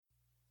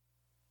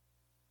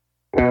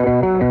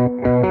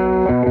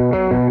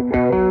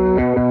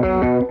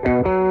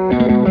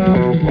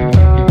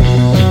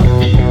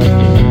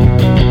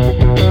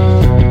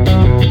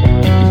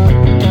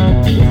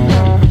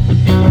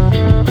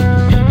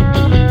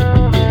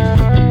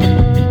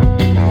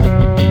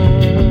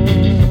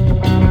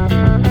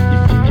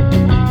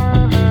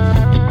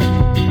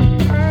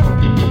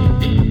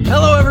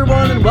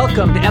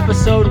Welcome to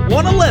episode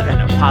 111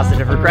 of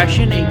Positive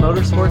Regression, a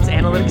motorsports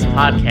analytics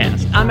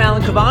podcast. I'm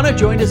Alan Cavana,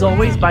 joined as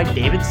always by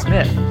David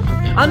Smith.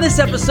 On this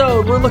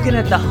episode, we're looking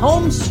at the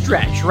home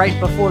stretch right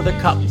before the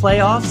Cup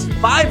playoffs,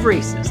 5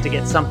 races to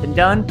get something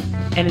done,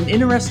 and an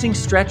interesting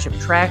stretch of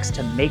tracks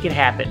to make it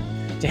happen.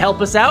 To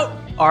help us out,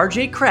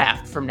 RJ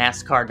Kraft from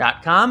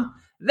NASCAR.com,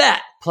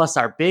 that plus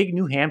our big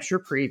New Hampshire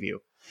preview.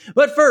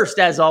 But first,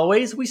 as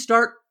always, we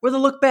start with a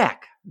look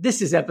back.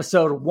 This is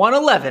episode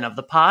 111 of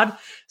the pod,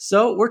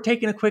 so we're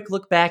taking a quick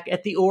look back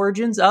at the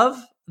origins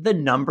of the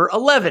number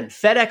 11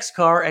 FedEx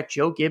car at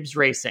Joe Gibbs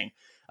Racing.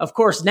 Of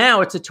course,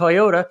 now it's a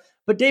Toyota,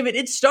 but David,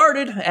 it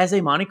started as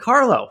a Monte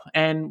Carlo,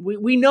 and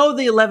we know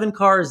the 11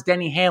 car is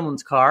Denny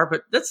Hamlin's car,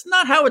 but that's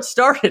not how it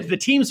started. The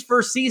team's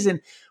first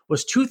season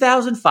was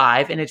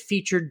 2005, and it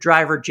featured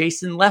driver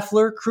Jason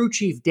Leffler, crew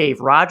chief Dave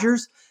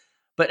Rogers,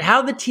 but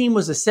how the team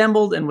was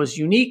assembled and was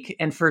unique,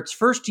 and for its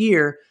first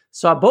year,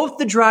 saw both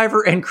the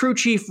driver and crew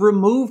chief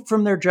removed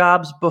from their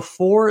jobs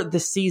before the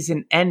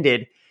season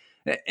ended.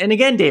 And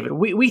again, David,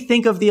 we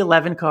think of the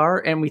 11 car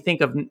and we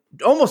think of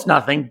almost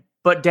nothing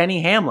but Denny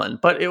Hamlin,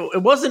 but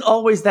it wasn't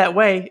always that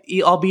way,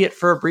 albeit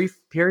for a brief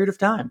period of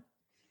time.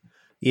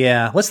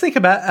 Yeah, let's think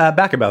about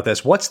back about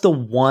this. What's the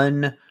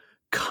one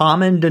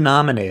common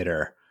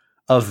denominator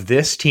of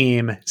this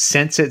team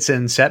since its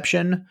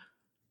inception?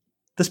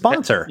 The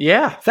sponsor.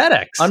 Yeah.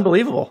 FedEx.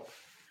 Unbelievable.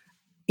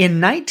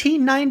 In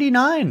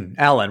 1999,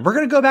 Alan, we're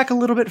going to go back a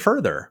little bit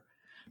further.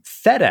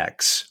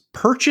 FedEx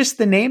purchased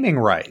the naming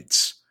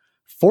rights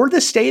for the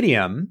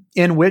stadium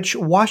in which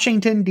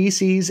Washington,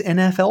 D.C.'s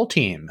NFL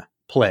team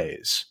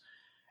plays.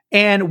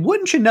 And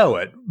wouldn't you know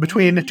it,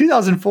 between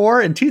 2004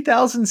 and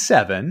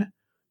 2007,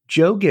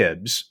 Joe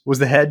Gibbs was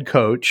the head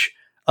coach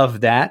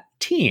of that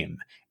team.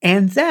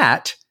 And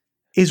that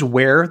is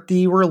where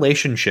the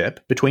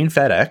relationship between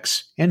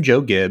FedEx and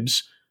Joe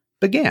Gibbs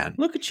began.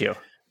 Look at you.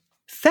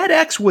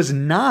 FedEx was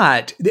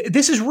not,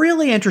 this is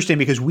really interesting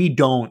because we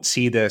don't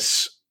see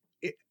this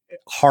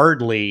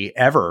hardly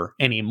ever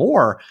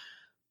anymore.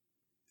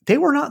 They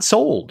were not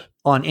sold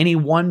on any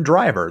one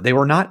driver. They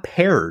were not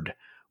paired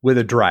with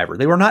a driver.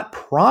 They were not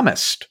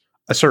promised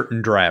a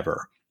certain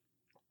driver.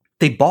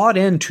 They bought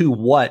into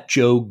what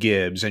Joe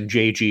Gibbs and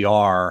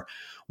JGR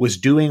was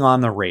doing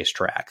on the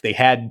racetrack. They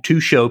had 2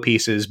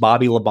 showpieces,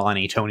 Bobby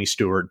Labonte, Tony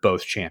Stewart,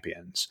 both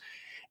champions.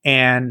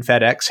 And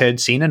FedEx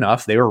had seen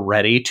enough. They were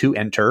ready to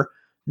enter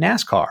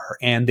NASCAR,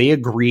 and they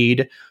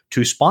agreed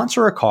to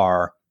sponsor a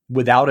car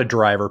without a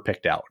driver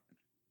picked out.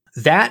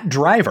 That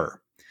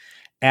driver,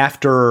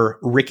 after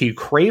Ricky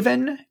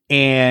Craven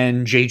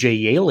and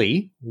JJ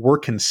Yaley were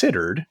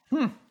considered,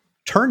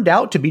 turned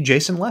out to be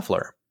Jason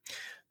Leffler.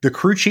 The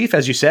crew chief,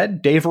 as you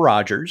said, Dave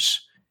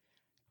Rogers.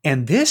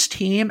 And this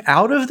team,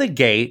 out of the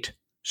gate,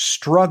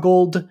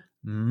 struggled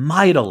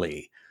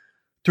mightily.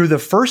 Through the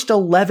first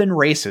 11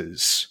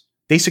 races,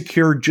 they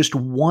secured just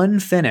one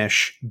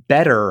finish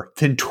better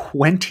than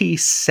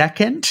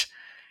 22nd,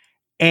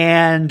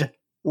 and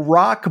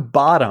rock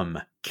bottom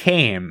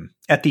came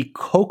at the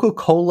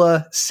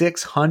Coca-Cola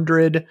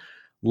 600.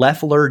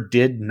 Leffler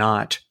did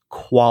not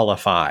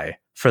qualify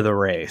for the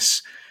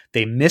race.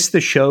 They missed the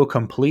show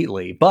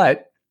completely,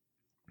 but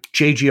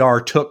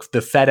JGR took the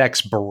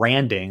FedEx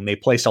branding. They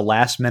placed a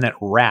last-minute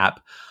wrap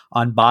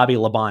on Bobby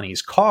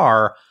Labonte's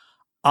car.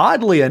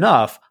 Oddly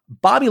enough,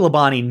 Bobby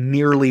Labonte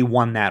nearly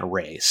won that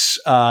race.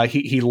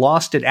 He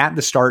lost it at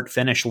the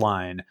start-finish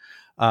line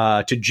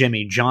to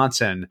Jimmy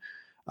Johnson.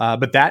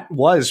 But that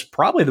was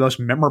probably the most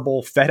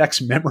memorable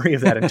FedEx memory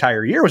of that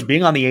entire year, was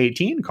being on the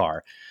 18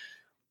 car.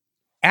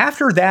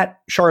 After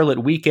that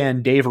Charlotte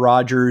weekend, Dave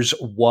Rogers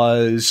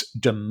was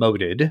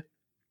demoted.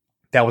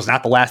 That was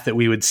not the last that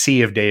we would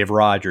see of Dave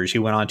Rogers. He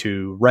went on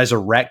to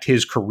resurrect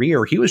his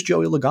career. He was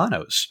Joey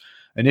Logano's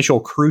initial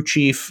crew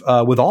chief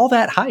with all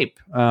that hype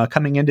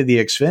coming into the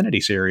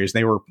Xfinity series.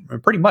 They were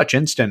pretty much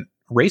instant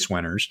race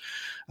winners.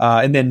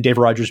 And then Dave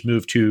Rogers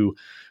moved to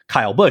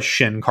Kyle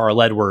Busch and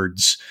Carl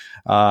Edwards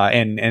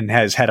and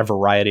has had a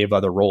variety of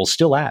other roles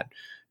still at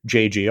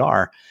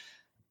JGR.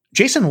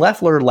 Jason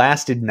Leffler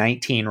lasted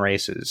 19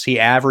 races. He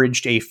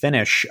averaged a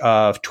finish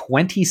of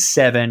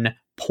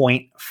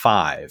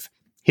 27.5.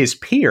 His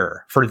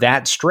peer for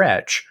that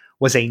stretch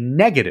was a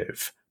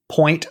negative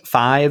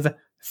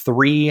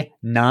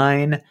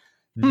 0.539.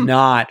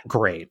 Not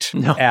great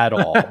at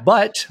all.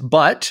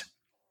 But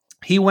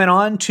he went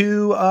on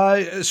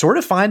to sort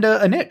of find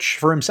a niche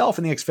for himself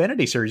in the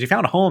Xfinity series. He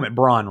found a home at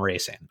Braun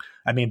Racing.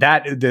 I mean,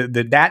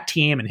 that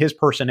team and his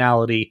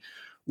personality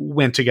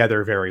went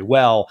together very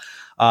well.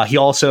 He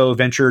also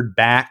ventured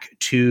back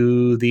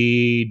to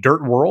the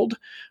dirt world,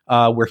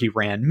 where he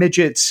ran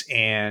midgets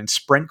and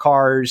sprint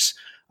cars.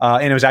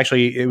 And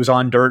it was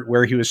on dirt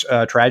where he was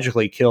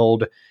tragically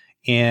killed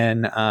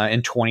in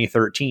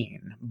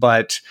 2013.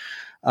 But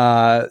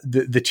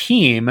the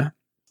team,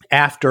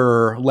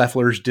 after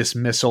Leffler's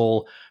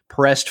dismissal,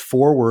 pressed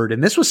forward,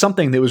 and this was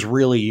something that was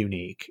really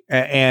unique.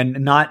 And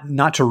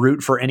not to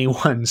root for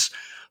anyone's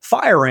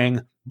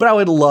firing, but I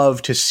would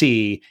love to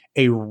see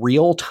a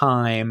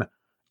real-time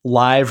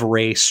live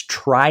race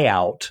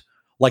tryout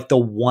like the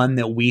one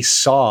that we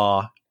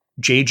saw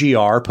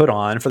JGR put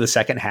on for the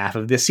second half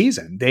of this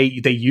season. They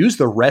used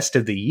the rest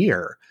of the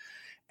year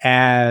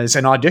as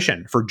an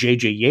audition for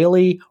JJ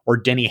Yeley or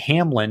Denny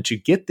Hamlin to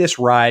get this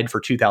ride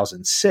for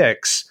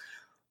 2006.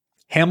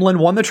 Hamlin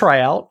won the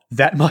tryout.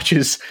 That much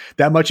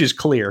is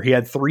clear. He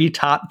had 3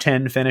 top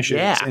 10 finishes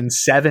and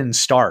 7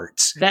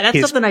 starts. That's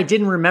something I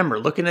didn't remember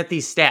looking at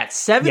these stats.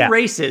 7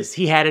 races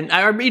he had.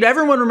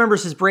 Everyone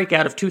remembers his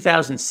breakout of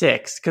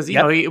 2006 because,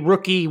 he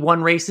rookie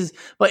won races.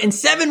 But in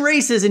 7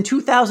 races in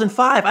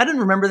 2005, I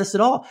didn't remember this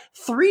at all.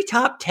 3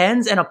 top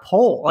 10s and a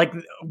pole. Like,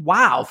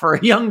 wow, for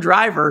a young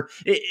driver,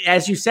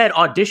 as you said,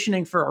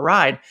 auditioning for a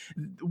ride.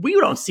 We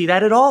don't see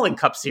that at all in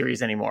Cup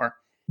Series anymore.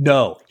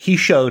 No, he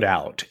showed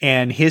out,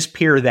 and his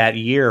peer that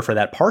year for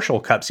that partial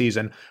Cup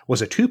season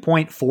was a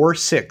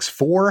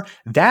 2.464.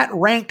 That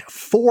ranked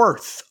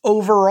 4th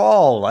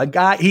overall. A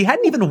guy, he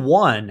hadn't even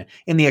won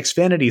in the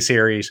Xfinity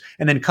Series,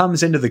 and then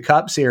comes into the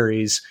Cup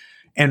Series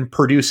and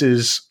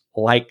produces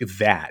like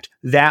that.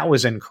 That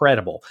was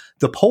incredible.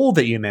 The pole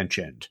that you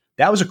mentioned,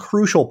 that was a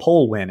crucial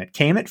pole win. It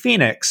came at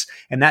Phoenix,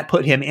 and that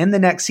put him in the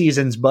next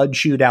season's Bud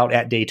Shootout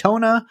at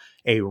Daytona,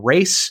 a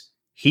race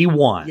he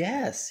won.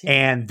 Yes.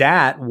 And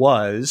that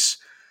was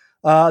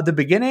the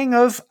beginning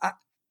of,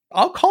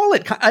 I'll call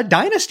it a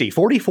dynasty.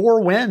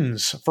 44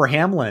 wins for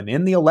Hamlin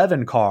in the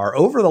 11 car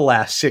over the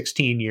last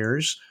 16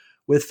 years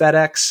with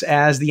FedEx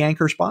as the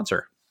anchor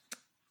sponsor.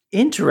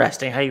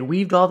 Interesting how you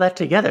weaved all that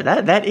together.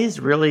 That is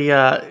really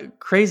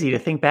crazy to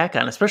think back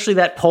on, especially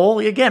that pole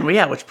again.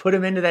 Which put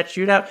him into that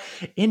shootout.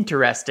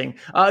 Interesting.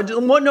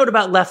 One note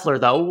about Leffler,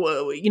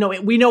 though.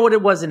 We know what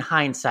it was in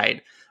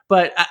hindsight.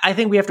 But I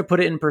think we have to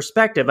put it in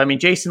perspective. I mean,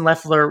 Jason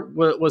Leffler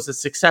was a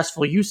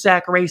successful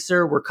USAC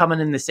racer. We're coming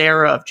in this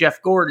era of Jeff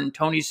Gordon,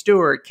 Tony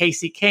Stewart,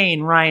 Casey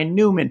Kane, Ryan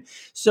Newman.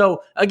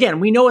 So, again,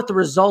 we know what the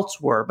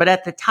results were. But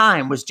at the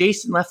time, was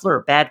Jason Leffler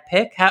a bad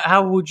pick?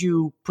 How would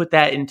you put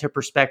that into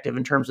perspective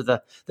in terms of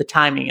the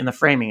timing and the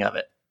framing of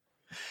it?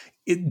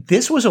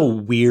 This was a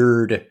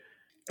weird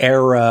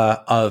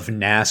era of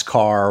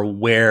NASCAR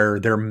where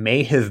there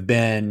may have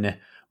been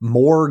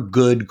more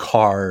good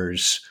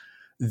cars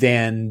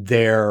than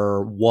there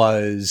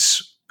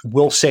was,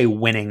 we'll say,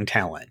 winning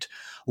talent.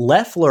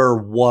 Leffler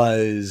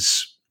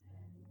was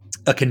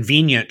a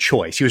convenient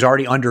choice. He was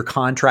already under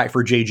contract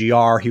for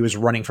JGR. He was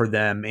running for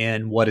them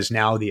in what is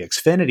now the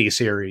Xfinity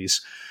Series.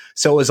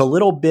 So it was a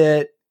little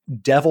bit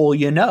devil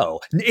you know.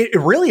 It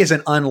really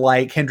isn't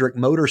unlike Hendrick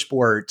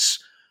Motorsports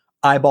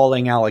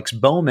eyeballing Alex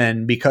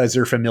Bowman because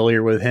they're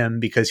familiar with him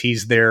because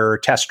he's their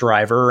test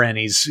driver and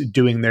he's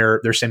doing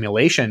their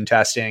simulation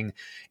testing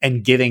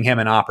and giving him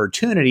an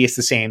opportunity. It's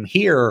the same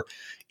here.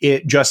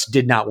 It just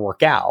did not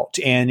work out.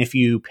 And if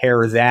you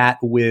pair that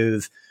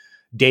with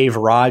Dave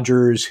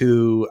Rogers,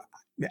 who,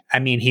 I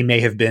mean, he may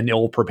have been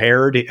ill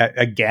prepared.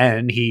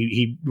 Again,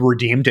 he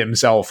redeemed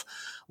himself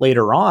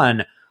later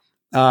on.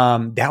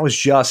 That was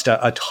just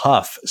a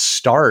tough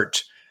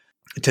start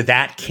to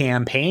that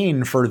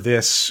campaign for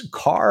this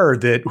car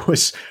that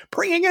was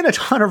bringing in a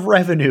ton of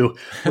revenue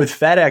with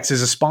FedEx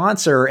as a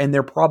sponsor. And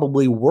there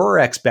probably were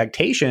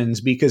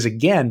expectations because,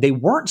 again, they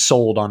weren't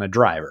sold on a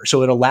driver.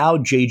 So it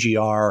allowed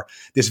JGR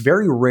this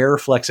very rare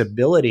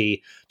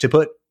flexibility to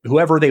put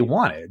whoever they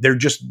wanted.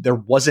 There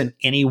wasn't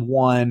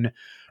anyone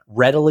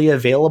readily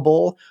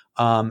available,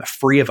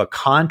 free of a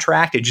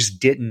contract. It just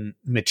didn't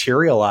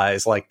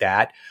materialize like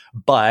that.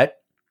 But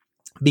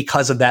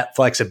because of that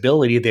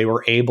flexibility, they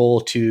were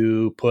able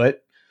to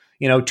put,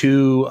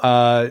 two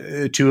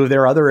of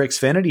their other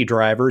Xfinity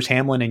drivers,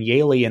 Hamlin and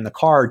Yeley, in the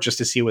car just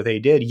to see what they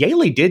did.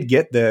 Yeley did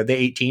get the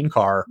 18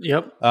 car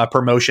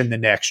promotion the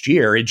next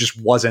year. It just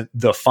wasn't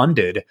the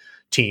funded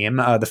team,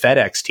 the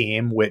FedEx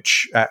team,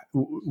 which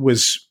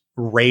was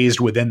raised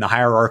within the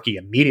hierarchy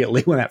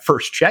immediately when that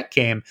first check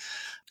came.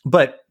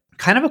 But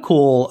kind of a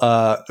cool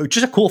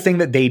thing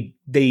that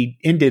they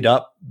ended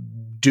up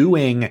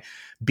doing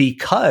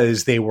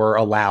because they were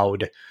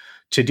allowed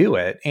to do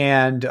it.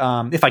 And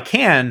if I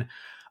can,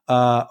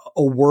 a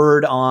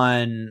word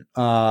on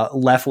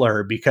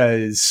Leffler,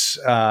 because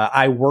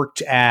I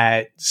worked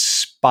at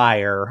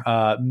Spire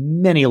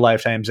many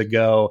lifetimes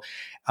ago,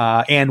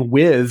 and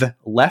with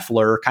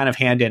Leffler kind of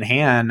hand in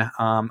hand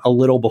a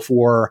little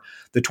before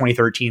the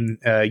 2013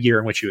 year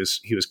in which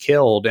he was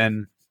killed.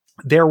 And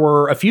there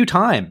were a few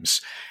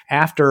times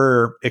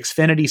after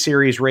Xfinity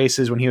Series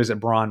races when he was at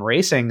Braun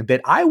Racing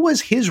that I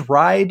was his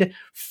ride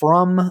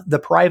from the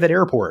private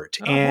airport.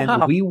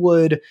 We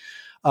would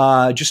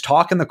just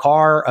talk in the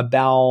car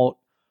about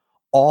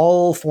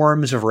all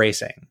forms of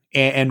racing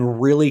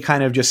and really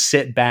kind of just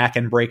sit back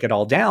and break it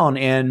all down.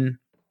 And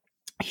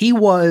he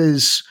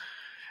was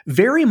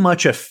very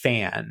much a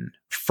fan,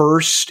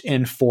 first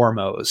and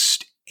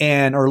foremost.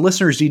 And our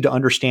listeners need to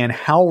understand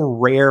how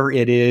rare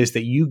it is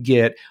that you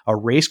get a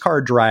race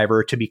car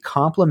driver to be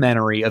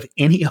complimentary of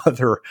any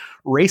other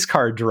race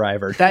car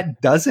driver.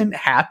 That doesn't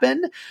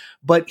happen.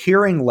 But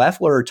hearing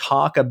Leffler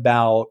talk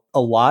about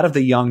a lot of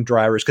the young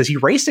drivers, because he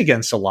raced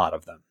against a lot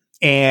of them,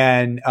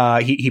 and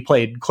he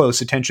paid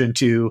close attention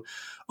to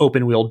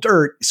open wheel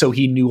dirt. So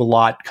he knew a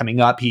lot coming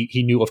up.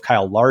 He knew of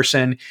Kyle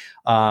Larson,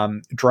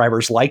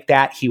 drivers like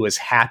that. He was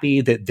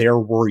happy that there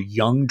were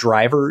young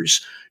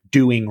drivers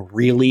doing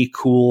really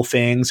cool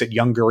things at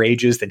younger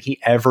ages than he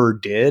ever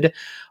did.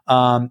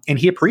 And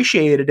he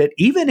appreciated it,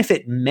 even if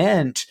it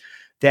meant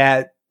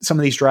that some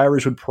of these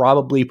drivers would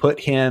probably put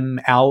him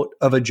out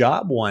of a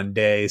job one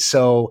day.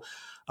 So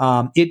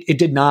it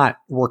did not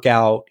work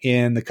out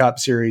in the Cup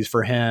Series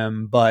for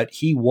him, but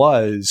he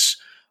was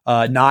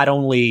not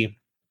only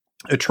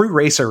a true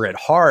racer at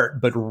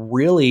heart, but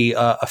really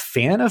a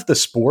fan of the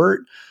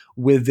sport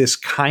with this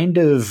kind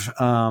of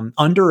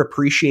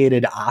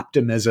underappreciated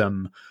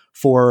optimism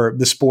for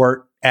the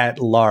sport at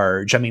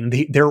large. I mean,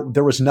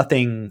 there was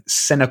nothing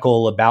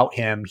cynical about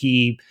him.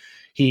 He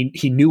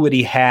knew what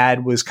he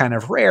had was kind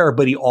of rare,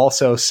 but he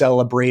also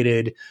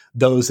celebrated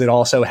those that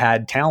also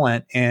had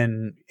talent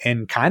and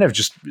kind of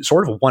just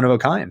sort of one of a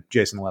kind,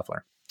 Jason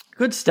Leffler.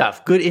 Good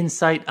stuff. Good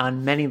insight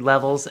on many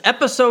levels.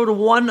 Episode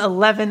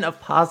 111 of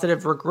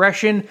Positive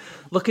Regression,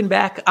 looking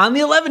back on the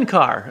 11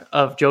 car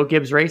of Joe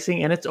Gibbs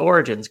Racing and its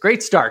origins.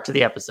 Great start to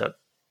the episode.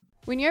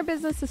 When your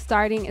business is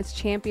starting its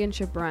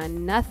championship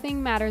run,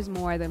 nothing matters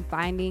more than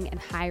finding and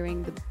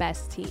hiring the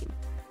best team.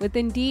 With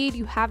Indeed,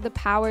 you have the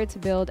power to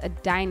build a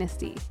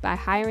dynasty by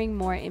hiring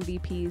more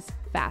MVPs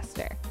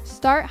faster.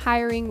 Start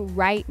hiring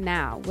right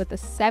now with a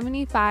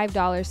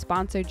 $75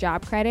 sponsored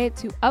job credit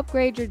to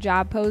upgrade your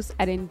job post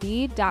at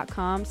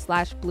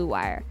Indeed.com/Blue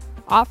Wire.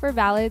 Offer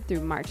valid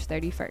through March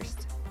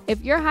 31st.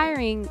 If you're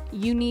hiring,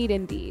 you need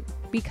Indeed,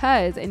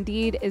 because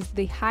Indeed is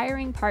the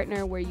hiring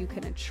partner where you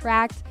can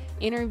attract,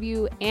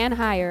 interview, and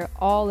hire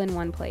all in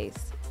one place.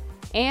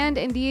 And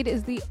Indeed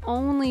is the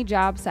only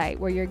job site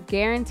where you're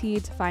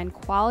guaranteed to find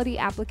quality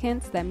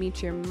applicants that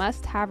meet your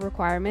must-have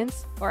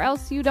requirements, or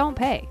else you don't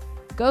pay.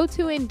 Go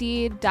to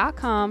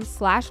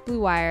Indeed.com/Blue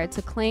Wire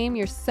to claim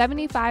your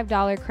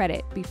 $75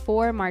 credit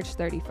before March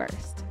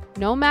 31st.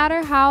 No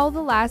matter how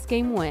the last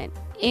game went,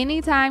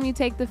 anytime you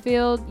take the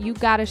field, you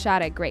got a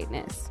shot at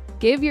greatness.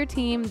 Give your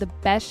team the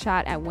best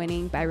shot at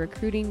winning by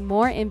recruiting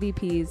more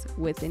MVPs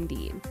with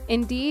Indeed.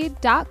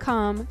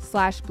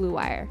 Indeed.com/Blue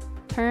Wire.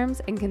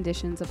 Terms and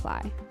conditions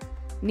apply.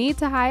 Need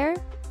to hire?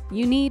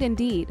 You need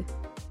Indeed.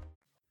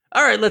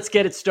 All right, let's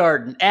get it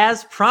started.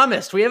 As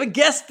promised, we have a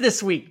guest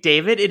this week,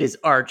 David. It is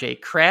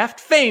RJ Kraft,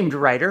 famed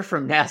writer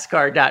from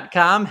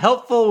NASCAR.com,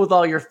 helpful with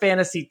all your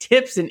fantasy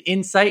tips and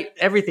insight,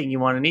 everything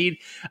you want to need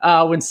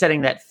when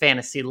setting that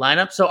fantasy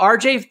lineup. So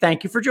RJ,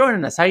 thank you for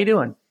joining us. How you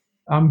doing?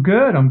 I'm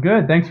good.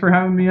 Thanks for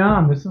having me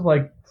on. This is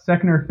like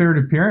second or third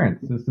appearance.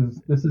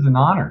 This is an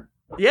honor.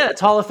 Yeah,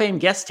 it's Hall of Fame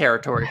guest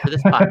territory for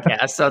this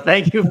podcast. So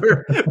thank you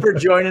for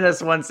joining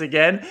us once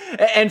again.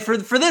 And for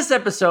this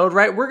episode,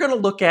 right, we're going to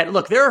look,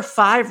 there are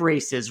 5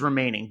 races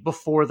remaining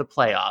before the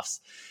playoffs.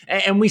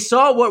 And we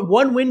saw what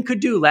one win could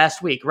do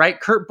last week,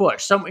 right? Kurt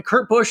Busch.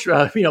 Kurt Busch,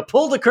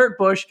 pulled a Kurt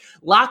Busch,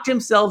 locked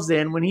himself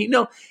in when he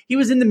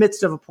was in the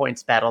midst of a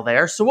points battle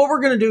there. So what we're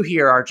going to do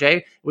here,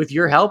 RJ, with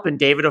your help and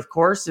David, of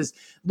course, is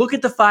look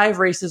at the 5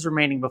 races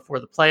remaining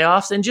before the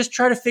playoffs and just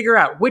try to figure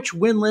out which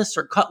winless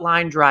or cut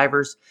line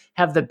drivers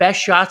have the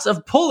best shots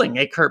of pulling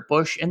a Kurt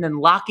Busch and then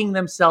locking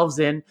themselves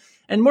in,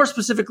 and more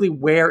specifically,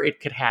 where it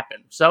could happen.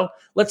 So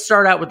let's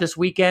start out with this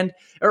weekend,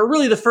 or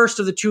really the first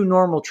of the 2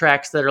 normal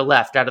tracks that are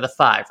left out of the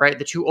 5, right?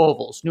 The 2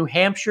 ovals, New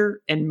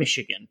Hampshire and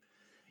Michigan.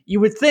 You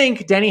would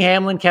think Denny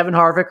Hamlin, Kevin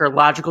Harvick are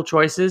logical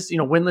choices,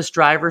 winless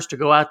drivers to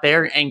go out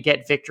there and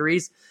get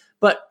victories.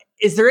 But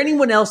is there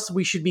anyone else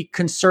we should be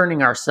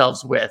concerning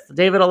ourselves with?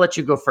 David, I'll let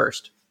you go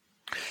first.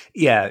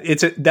 Yeah,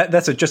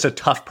 that's just a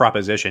tough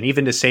proposition,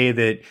 even to say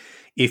that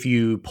if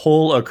you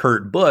pull a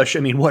Kurt Busch,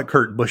 what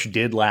Kurt Busch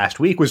did last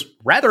week was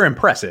rather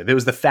impressive. It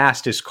was the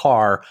fastest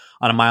car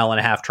on a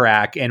 1.5-mile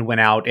track and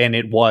went out, and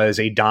it was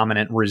a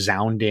dominant,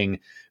 resounding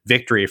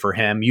victory for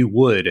him. You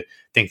would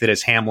think that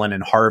it's Hamlin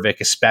and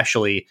Harvick,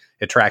 especially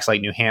at tracks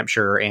like New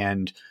Hampshire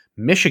and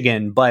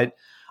Michigan. But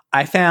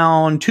I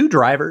found 2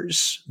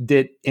 drivers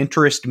that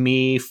interest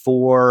me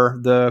for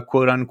the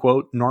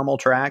quote-unquote normal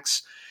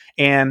tracks.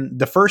 And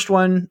the first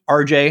one,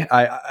 RJ,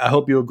 I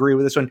hope you agree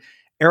with this one,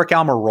 Aric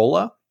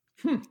Almirola.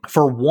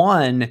 For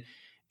one,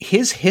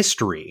 his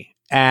history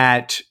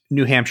at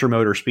New Hampshire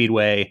Motor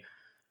Speedway,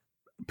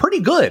 pretty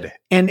good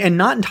and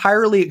not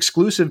entirely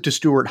exclusive to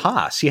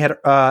Stewart-Haas. He had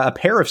a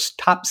pair of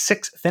top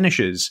 6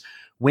 finishes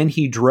when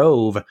he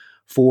drove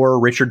for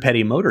Richard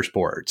Petty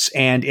Motorsports.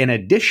 And in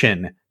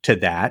addition to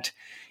that,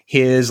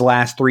 his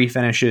last 3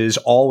 finishes,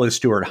 all with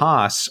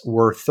Stewart-Haas,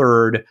 were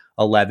 3rd,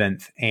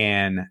 11th,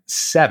 and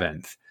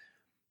 7th.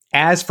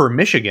 As for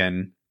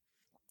Michigan,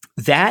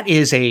 that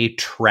is a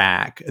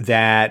track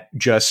that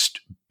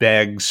just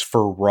begs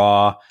for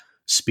raw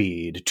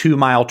speed.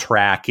 2-mile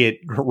track.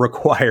 It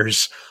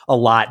requires a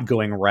lot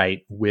going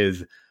right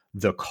with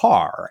the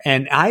car.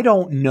 And I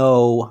don't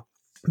know,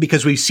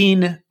 because we've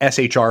seen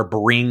SHR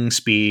bring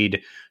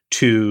speed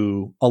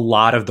to a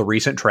lot of the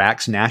recent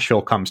tracks.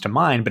 Nashville comes to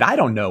mind, but I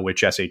don't know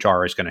which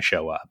SHR is going to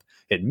show up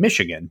at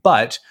Michigan.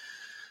 But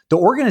the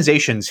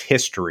organization's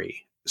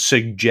history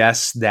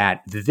suggests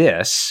that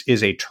this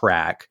is a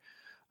track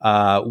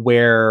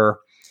where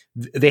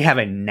they have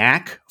a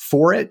knack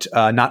for it,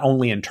 not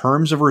only in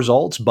terms of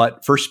results,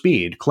 but for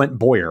speed. Clint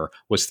Boyer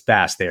was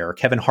fast there.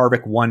 Kevin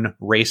Harvick won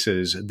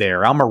races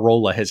there.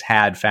 Almirola has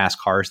had fast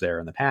cars there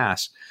in the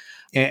past.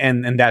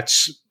 And that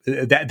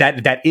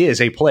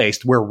is a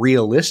place where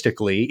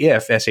realistically,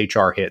 if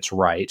SHR hits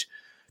right,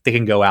 they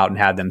can go out and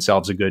have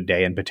themselves a good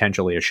day and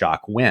potentially a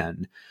shock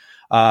win.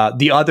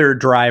 The other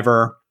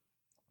driver,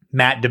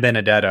 Matt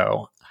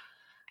DiBenedetto,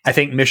 I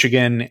think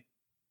Michigan,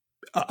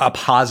 a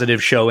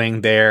positive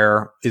showing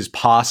there is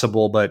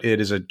possible, but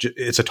it's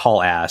a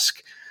tall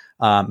ask.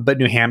 But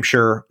New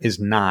Hampshire is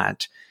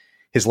not.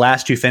 His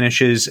last two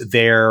finishes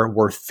there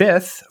were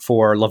 5th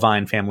for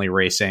Levine Family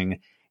Racing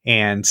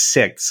and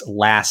 6th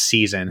last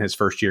season, his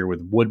first year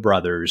with Wood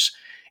Brothers.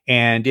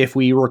 And if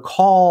we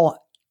recall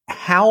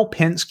how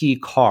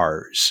Penske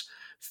cars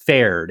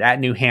fared at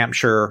New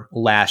Hampshire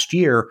last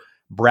year,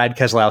 Brad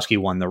Keselowski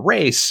won the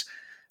race.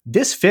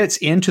 This fits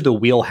into the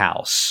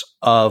wheelhouse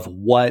of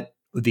what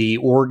the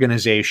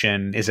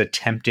organization is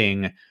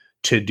attempting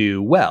to do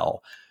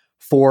well.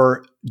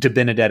 For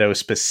DiBenedetto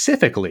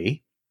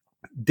specifically,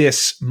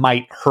 this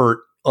might hurt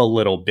a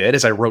little bit.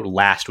 As I wrote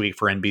last week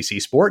for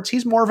NBC Sports,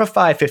 he's more of a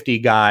 550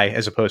 guy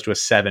as opposed to a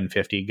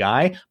 750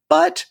 guy,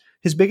 but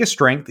his biggest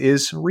strength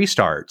is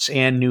restarts,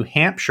 and New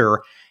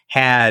Hampshire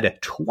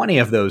had 20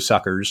 of those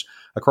suckers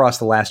across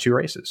the last 2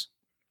 races.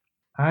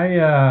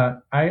 I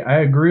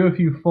agree with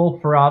you full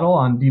throttle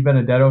on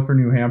DiBenedetto for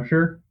New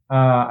Hampshire.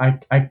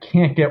 I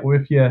can't get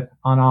with you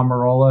on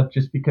Almirola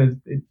just because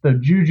the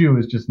juju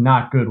is just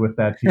not good with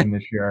that team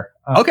this year.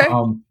 Okay.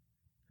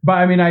 But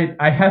I mean,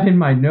 I had in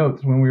my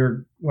notes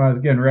when I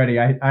was getting ready,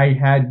 I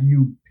had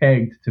you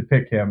pegged to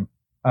pick him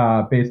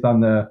based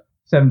on the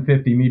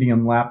 750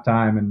 medium lap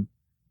time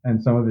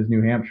and some of his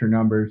New Hampshire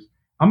numbers.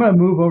 I'm going to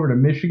move over to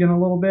Michigan a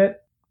little bit.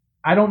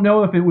 I don't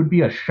know if it would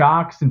be a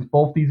shock since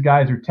both these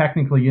guys are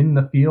technically in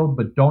the field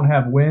but don't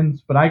have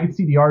wins, but I could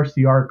see the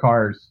RCR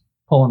cars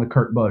pulling a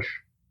Kurt Busch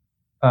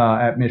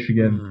at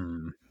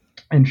Michigan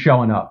and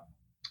showing up.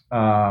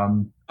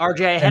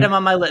 RJ, I had him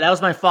on my list. That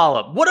was my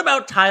follow-up. What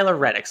about Tyler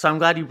Reddick? So I'm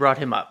glad you brought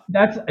him up.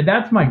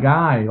 That's my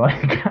guy.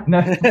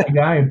 That's my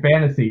guy in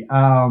fantasy.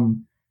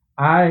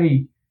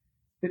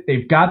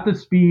 They've got the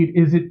speed.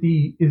 Is it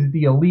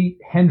the elite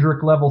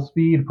Hendrick level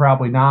speed?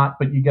 Probably not.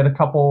 But you get a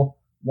couple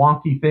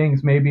wonky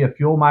things, maybe a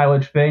fuel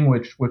mileage thing,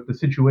 which with the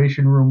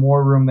Situation Room,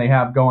 War Room they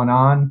have going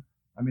on.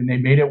 I mean, they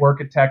made it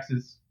work at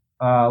Texas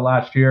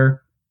last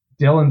year.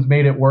 Dillon's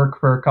made it work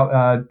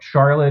for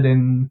Charlotte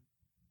in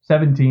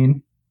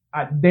 17.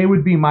 They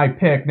would be my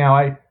pick.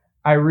 Now,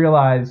 I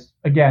realize,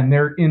 again,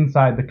 they're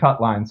inside the cut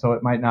line, so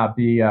it might not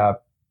be a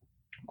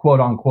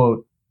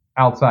quote-unquote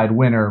outside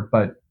winner,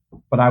 but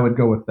I would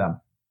go with them.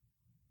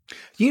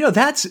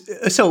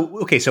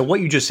 So what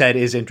you just said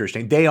is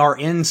interesting. They are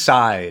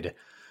inside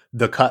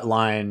the cut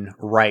line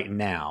right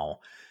now.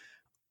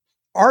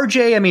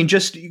 RJ, I mean,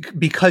 just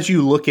because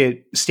you look at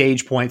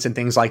stage points and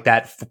things like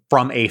that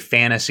from a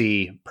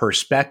fantasy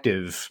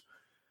perspective,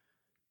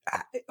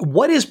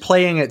 what is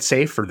playing it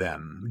safe for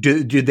them?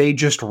 Do they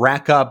just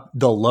rack up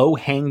the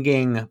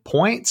low-hanging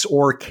points,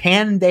 or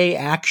can they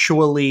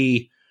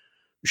actually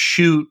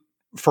shoot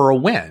for a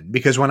win?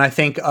 Because when I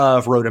think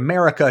of Road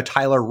America,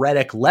 Tyler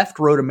Reddick left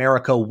Road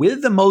America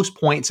with the most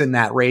points in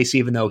that race,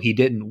 even though he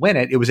didn't win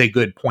it. It was a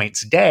good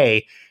points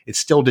day. It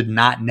still did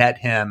not net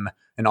him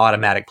an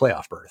automatic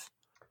playoff berth.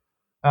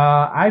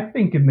 I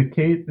think in the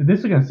case,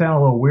 this is going to sound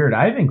a little weird,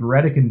 I think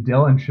Reddick and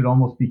Dillon should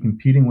almost be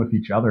competing with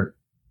each other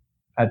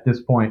at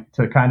this point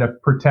to kind of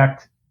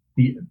protect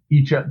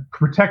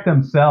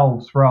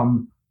themselves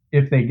from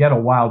if they get a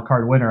wild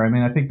card winner. I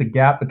mean, I think the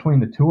gap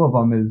between the two of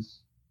them is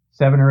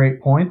 7 or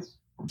 8 points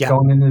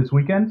going into this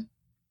weekend.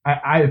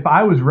 If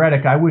I was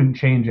Reddick, I wouldn't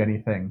change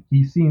anything.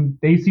 They seem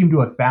to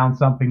have found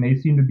something. They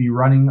seem to be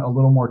running a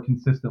little more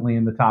consistently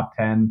in the top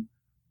 10.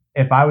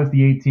 If I was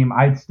the 8 team,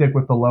 I'd stick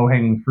with the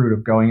low-hanging fruit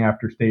of going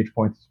after stage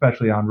points,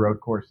 especially on road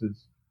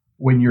courses,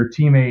 when your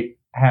teammate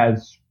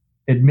has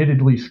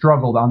admittedly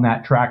struggled on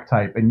that track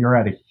type and you're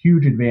at a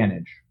huge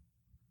advantage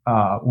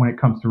when it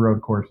comes to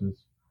road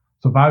courses.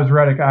 So if I was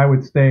Reddick, I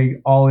would stay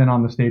all in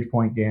on the stage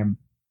point game.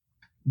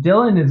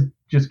 Dillon is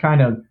just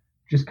kind of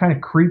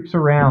creeps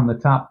around the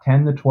top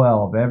 10 to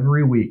 12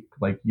 every week.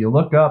 Like, you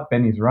look up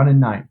and he's running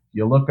 9th.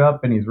 You look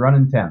up and he's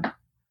running 10th.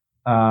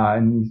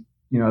 And he's,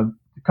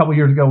 a couple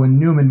years ago when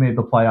Newman made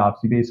the playoffs,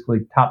 he basically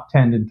top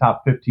 10 and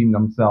top 15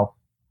 himself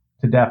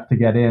to death to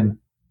get in.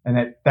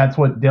 And that's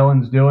what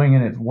Dillon's doing,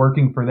 and it's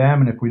working for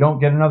them. And if we don't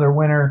get another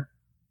winner,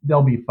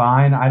 they'll be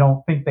fine. I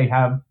don't think they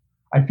have.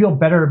 I feel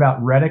better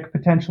about Reddick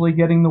potentially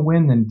getting the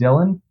win than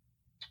Dillon,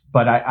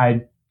 but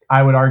I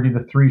would argue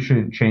the 3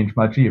 shouldn't change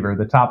much either.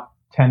 The top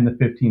 10 to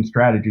 15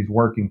 strategy is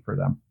working for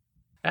them.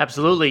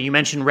 Absolutely. You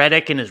mentioned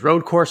Reddick and his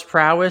road course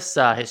prowess,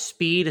 his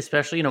speed,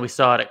 especially. We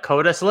saw it at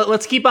COTA. So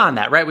let's keep on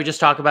that, right? We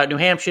just talked about New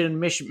Hampshire and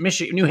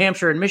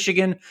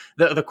Michigan,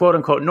 the quote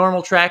unquote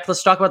normal track.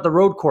 Let's talk about the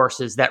road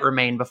courses that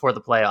remain before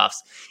the playoffs.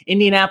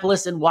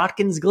 Indianapolis and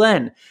Watkins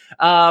Glen.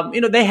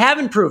 They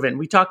haven't proven.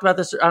 We talked about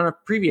this on a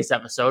previous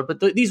episode, but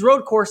these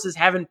road courses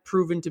haven't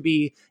proven to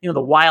be, the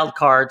wild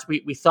cards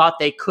we thought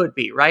they could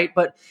be, right?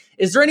 But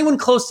is there anyone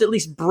close to at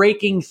least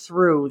breaking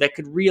through that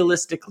could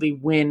realistically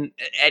win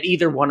at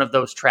either one of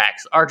those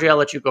tracks? RJ, I'll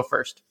let you go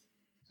first.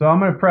 So I'm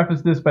going to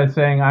preface this by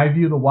saying I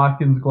view the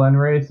Watkins Glen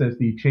race as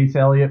the Chase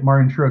Elliott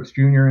Martin Truex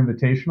Jr.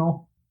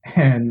 Invitational,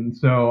 and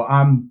so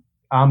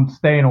I'm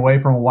staying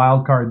away from a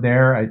wild card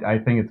there. I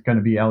think it's going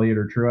to be Elliott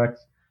or Truex.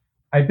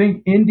 I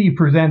think Indy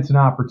presents an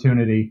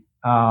opportunity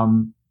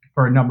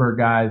for a number of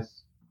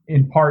guys,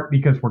 in part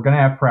because we're going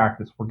to have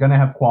practice, we're going to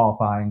have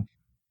qualifying.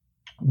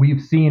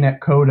 We've seen at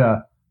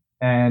COTA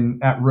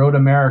and at Road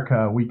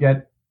America, we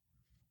get,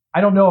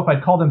 I don't know if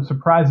I'd call them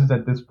surprises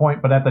at this point,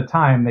 but at the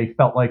time they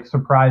felt like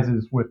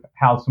surprises with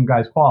how some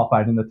guys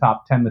qualified in the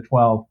top 10 to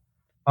 12.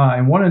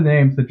 And one of the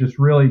names that just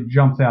really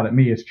jumps out at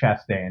me is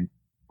Chastain.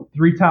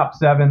 3 top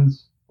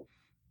 7s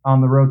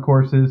on the road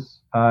courses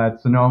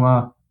at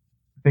Sonoma,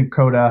 I think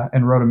COTA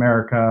and Road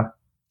America.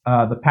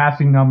 The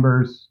passing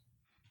numbers,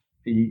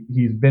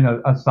 he's been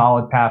a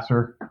solid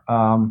passer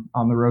on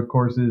the road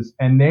courses.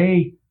 And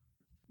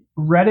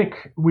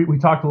Reddick, we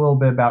talked a little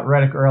bit about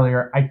Reddick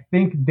earlier. I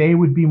think they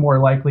would be more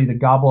likely to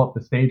gobble up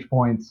the stage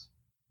points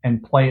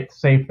and play it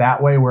safe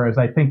that way, whereas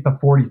I think the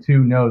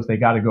 42 knows they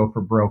got to go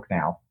for broke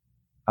now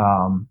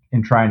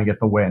in trying to get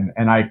the win.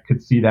 And I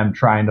could see them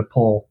trying to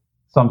pull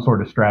some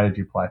sort of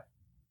strategy play.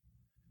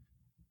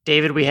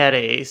 David, we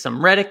had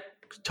some Reddick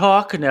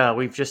talk. No,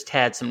 we've just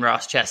had some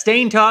Ross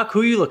Chastain talk.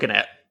 Who are you looking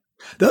at?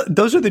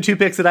 Those are the 2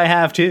 picks that I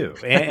have too.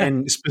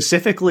 And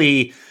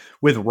specifically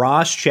with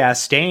Ross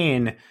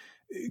Chastain,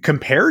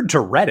 compared to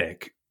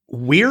Reddick,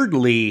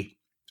 weirdly,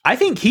 I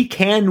think he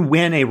can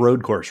win a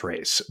road course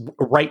race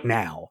right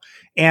now.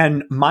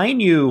 And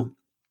mind you,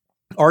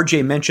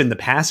 RJ mentioned the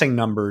passing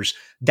numbers.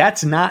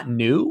 That's not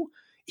new.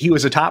 He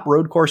was a top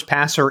road course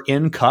passer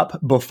in Cup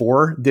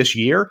before this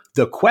year.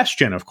 The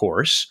question, of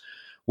course,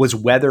 was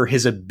whether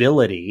his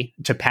ability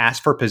to pass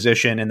for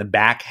position in the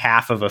back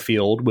half of a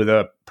field with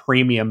a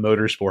premium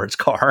motorsports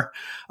car,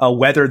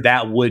 whether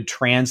that would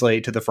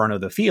translate to the front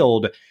of the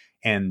field.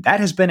 And that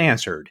has been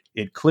answered.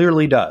 It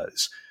clearly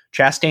does.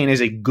 Chastain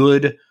is a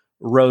good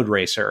road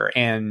racer,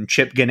 and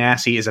Chip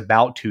Ganassi is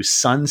about to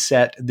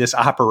sunset this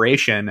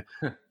operation,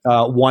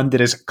 one that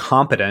is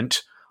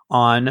competent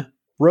on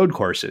road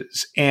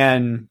courses.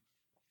 And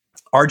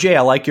RJ,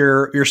 I like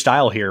your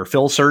style here.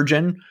 Phil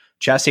Surgeon,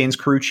 Chastain's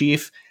crew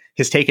chief,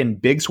 has taken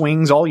big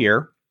swings all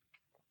year,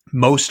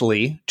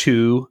 mostly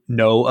to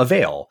no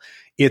avail.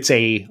 It's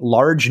a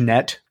large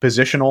net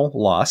positional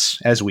loss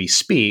as we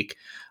speak.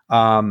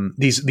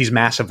 These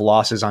massive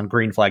losses on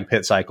green flag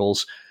pit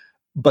cycles,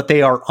 but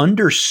they are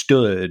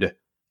understood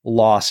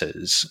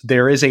losses.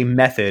 There is a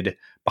method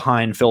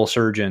behind Phil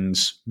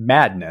Surgeon's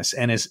madness.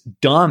 And as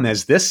dumb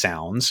as this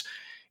sounds,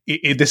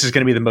 this is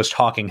going to be the most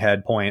talking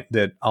head point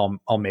that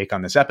I'll make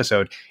on this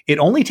episode. It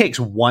only takes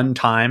one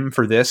time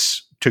for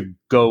this to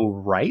go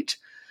right.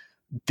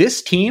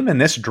 This team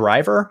and this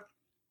driver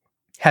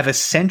have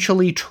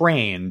essentially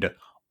trained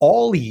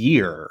all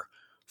year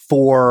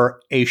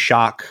for a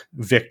shock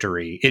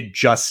victory. It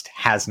just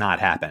has not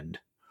happened.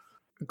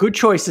 Good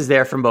choices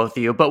there from both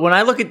of you. But when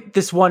I look at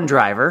this one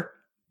driver,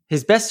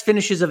 his best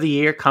finishes of the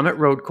year come at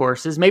road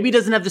courses. Maybe he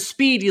doesn't have the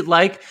speed you'd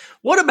like.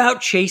 What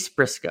about Chase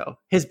Briscoe?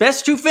 His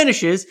best 2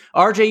 finishes,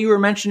 RJ, you were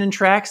mentioning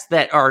tracks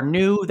that are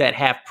new, that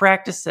have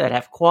practice, that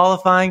have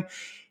qualifying.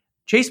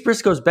 Chase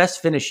Briscoe's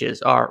best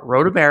finishes are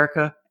Road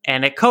America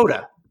and at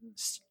COTA.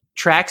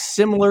 Tracks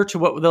similar to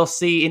what they'll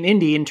see in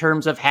Indy in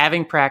terms of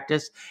having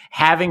practice,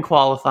 having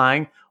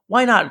qualifying.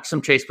 Why not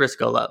some Chase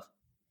Briscoe love?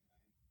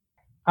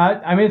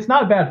 I mean, it's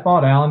not a bad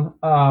thought, Alan.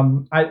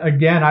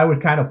 I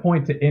would kind of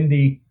point to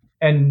Indy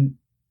and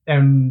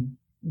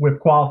with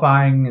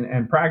qualifying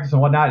and practice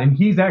and whatnot, and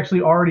he's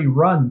actually already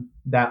run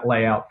that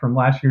layout from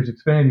last year's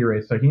Xfinity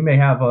race, so he may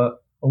have a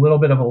little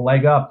bit of a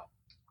leg up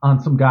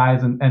on some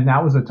guys, and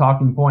that was a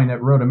talking point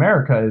at Road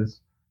America is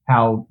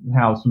how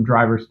some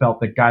drivers felt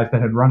that guys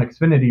that had run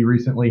Xfinity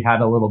recently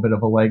had a little bit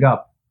of a leg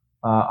up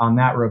on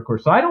that road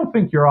course. So I don't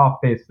think you're off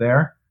base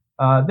there.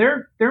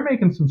 They're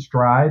making some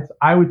strides.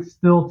 I would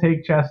still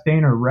take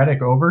Chastain or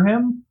Reddick over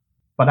him,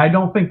 but I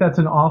don't think that's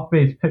an off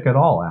base pick at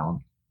all,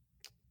 Alan.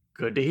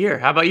 Good to hear.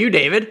 How about you,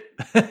 David?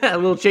 A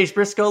little Chase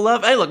Briscoe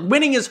love? Hey, look,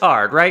 winning is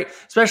hard, right?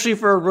 Especially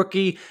for a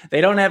rookie.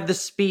 They don't have the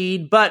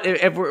speed, but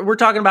if we're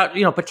talking about,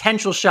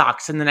 potential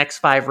shocks in the next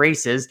 5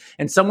 races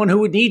and someone who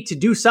would need to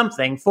do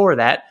something for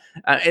that,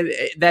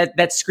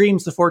 that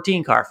screams the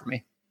 14 car for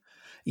me.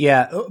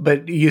 Yeah,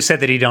 but you said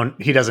that he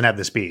doesn't have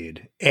the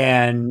speed,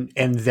 and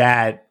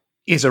that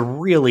is a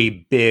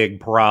really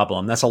big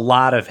problem. That's a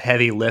lot of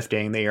heavy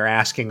lifting that you're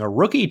asking a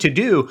rookie to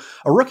do.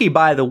 A rookie,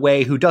 by the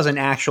way, who doesn't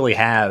actually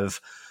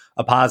have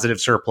a positive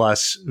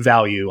surplus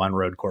value on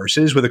road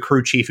courses with a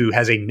crew chief who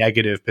has a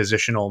negative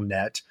positional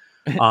net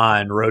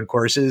on road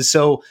courses.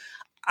 So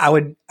I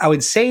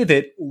would say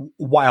that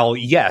while,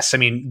 yes, I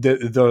mean,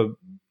 the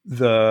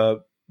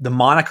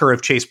moniker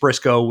of Chase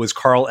Briscoe was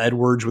Carl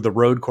Edwards with a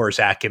road course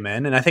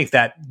acumen. And I think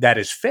that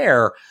is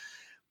fair.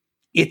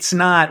 It's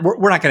not,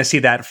 we're not going to see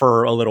that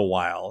for a little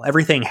while.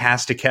 Everything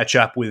has to catch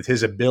up with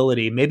his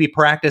ability. Maybe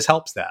practice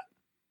helps that.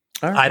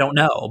 Right. I don't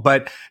know.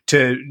 But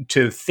to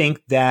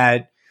think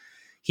that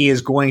he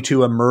is going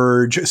to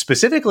emerge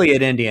specifically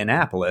at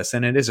Indianapolis,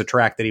 and it is a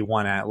track that he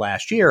won at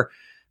last year,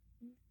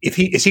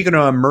 is he going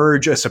to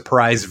emerge a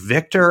surprise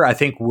victor? I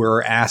think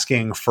we're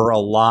asking for a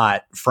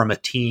lot from a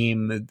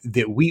team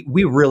that we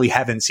really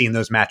haven't seen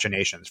those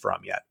machinations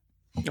from yet.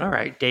 All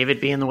right, David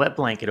being the wet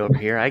blanket over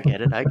here. I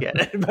get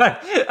it.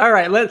 But all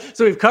right,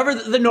 so we've covered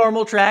the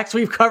normal tracks.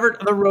 We've covered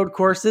the road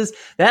courses.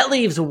 That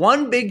leaves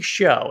one big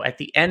show at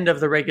the end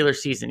of the regular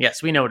season.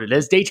 Yes, we know what it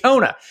is.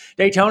 Daytona.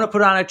 Daytona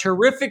put on a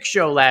terrific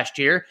show last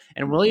year,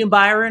 and William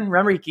Byron,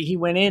 remember, he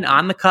went in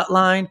on the cut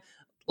line,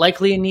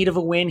 likely in need of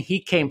a win. He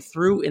came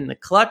through in the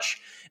clutch.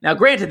 Now,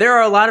 granted, there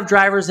are a lot of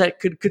drivers that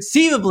could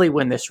conceivably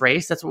win this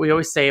race. That's what we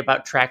always say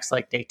about tracks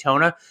like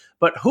Daytona.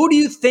 But who do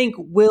you think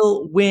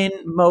will win?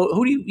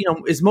 Who do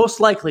you is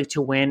most likely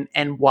to win,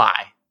 and why?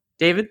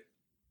 David?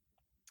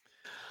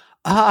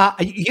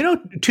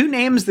 Two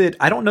names that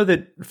I don't know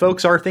that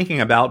folks are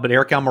thinking about, but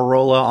Eric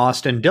Almirola,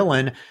 Austin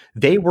Dillon,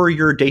 they were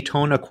your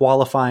Daytona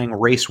qualifying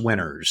race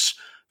winners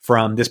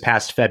from this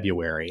past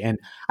February. And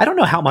I don't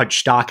know how much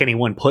stock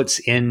anyone puts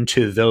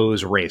into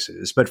those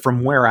races, but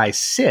from where I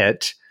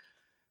sit,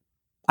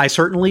 I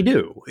certainly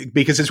do,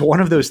 because it's one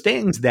of those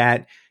things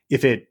that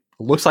if it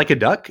looks like a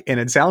duck and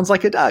it sounds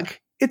like a duck,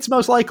 it's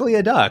most likely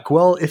a duck.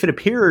 Well, if it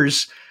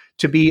appears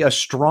to be a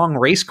strong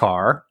race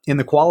car in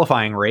the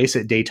qualifying race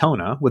at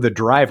Daytona with a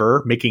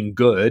driver making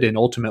good and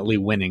ultimately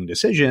winning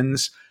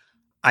decisions,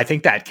 I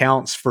think that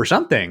counts for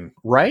something,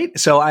 right?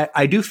 So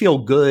I do feel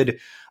good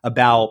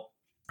about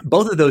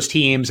both of those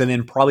teams. And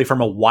then probably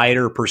from a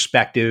wider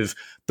perspective,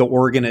 the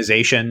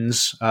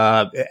organizations.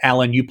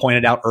 Alan, you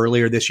pointed out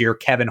earlier this year,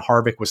 Kevin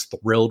Harvick was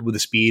thrilled with the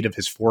speed of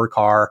his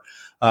 4-car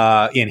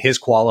in his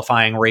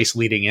qualifying race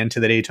leading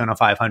into the Daytona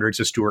 500.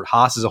 So Stuart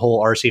Haas as a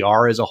whole,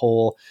 RCR as a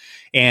whole.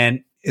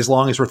 And as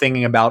long as we're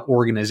thinking about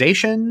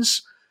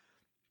organizations,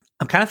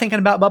 I'm kind of thinking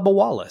about Bubba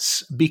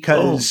Wallace,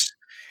 because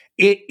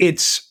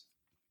it's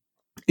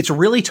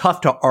really tough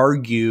to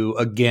argue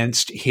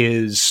against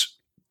his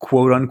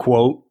quote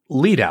unquote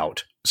lead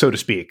out, so to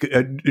speak,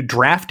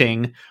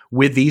 drafting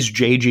with these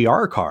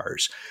JGR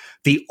cars.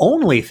 The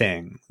only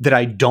thing that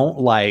I don't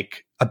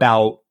like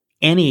about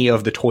any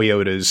of the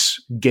Toyotas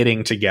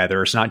getting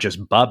together, it's not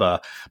just Bubba,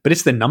 but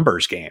it's the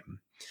numbers game.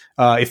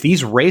 If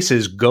these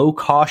races go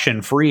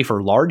caution free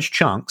for large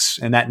chunks,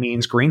 and that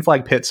means green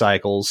flag pit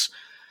cycles,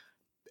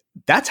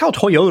 that's how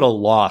Toyota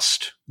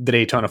lost the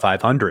Daytona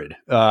 500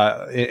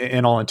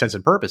 in all intents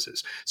and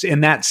purposes. So in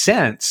that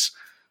sense,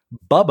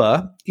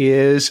 Bubba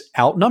is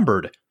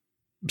outnumbered.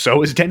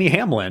 So is Denny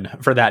Hamlin,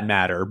 for that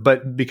matter.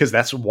 But because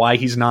that's why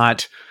he's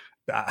not.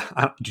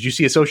 Did you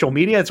see his social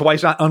media? It's why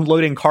he's not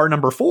unloading car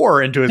number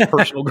 4 into his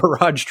personal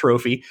garage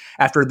trophy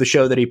after the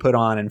show that he put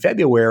on in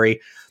February.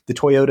 The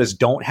Toyotas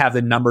don't have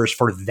the numbers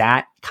for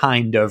that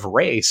kind of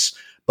race,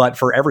 but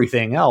for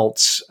everything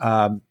else,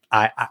 I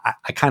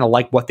kind of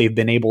like what they've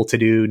been able to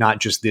do, not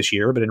just this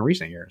year, but in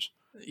recent years.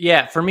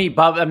 Yeah, for me,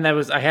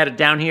 Bubba, I had it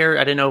down here.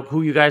 I didn't know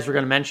who you guys were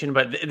going to mention,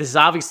 but this is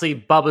obviously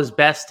Bubba's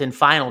best and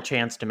final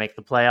chance to make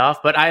the playoff.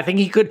 But I think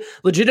he could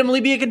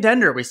legitimately be a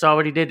contender. We saw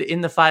what he did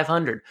in the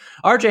 500.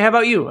 RJ, how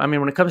about you? I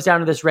mean, when it comes down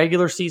to this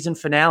regular season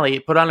finale,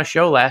 it put on a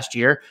show last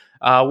year.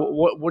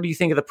 What do you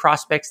think of the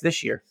prospects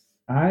this year?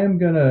 I'm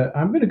gonna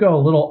go a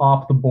little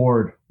off the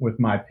board with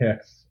my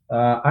picks.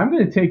 I'm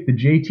gonna take the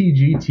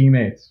JTG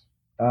teammates,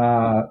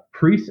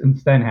 Preece and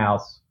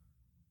Stenhouse.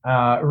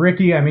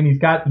 Ricky, I mean, he's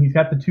got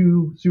the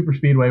 2 super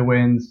speedway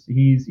wins.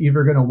 He's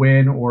either going to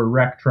win or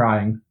wreck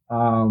trying.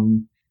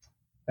 And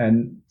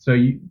so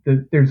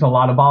there's a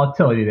lot of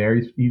volatility there.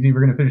 He's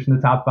either going to finish in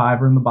the top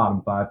 5 or in the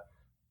bottom 5.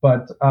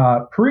 But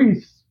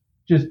Preece,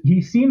 he's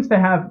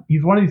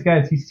one of these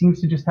guys, he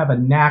seems to just have a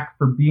knack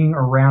for being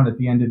around at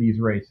the end of these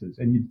races.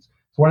 And it's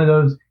one of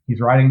those, he's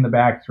riding in the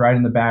back,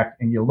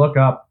 and you look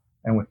up,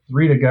 and with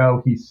 3 to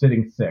go, he's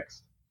sitting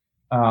 6th.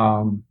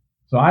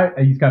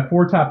 He's got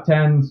 4 top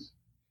 10s.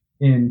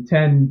 In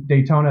 10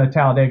 Daytona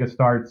Talladega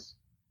starts.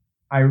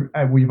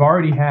 We've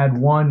already had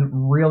one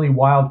really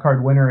wild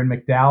card winner in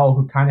McDowell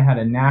who kind of had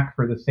a knack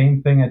for the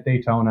same thing at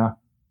Daytona,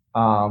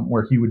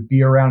 where he would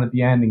be around at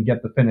the end and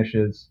get the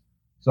finishes.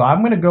 So I'm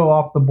going to go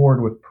off the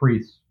board with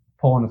Preece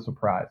pulling a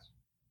surprise.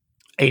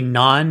 A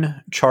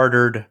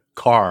non-chartered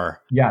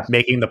car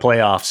making the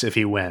playoffs if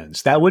he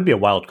wins. That would be a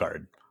wild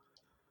card.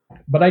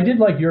 But I did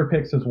like your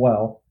picks as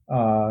well.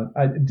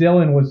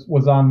 Dylan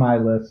was on my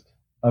list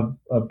of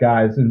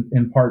guys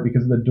in part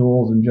because of the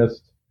duels, and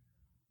just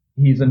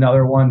he's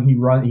another one.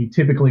 He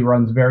typically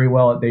runs very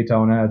well at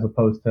Daytona as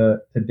opposed to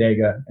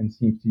Dega, and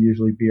seems to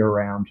usually be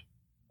around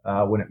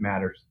when it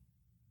matters.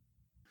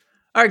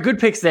 All right, good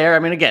picks there. I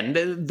mean,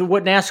 again,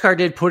 what NASCAR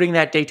did, putting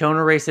that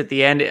Daytona race at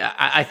the end,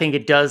 I think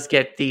it does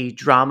get the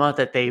drama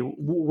that they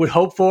would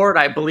hope for, and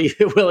I believe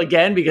it will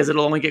again, because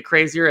it'll only get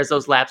crazier as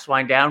those laps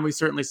wind down. We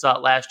certainly saw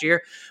it last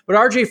year. But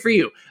RJ, for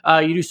you,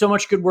 you do so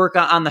much good work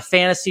on the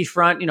fantasy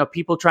front.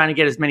 People trying to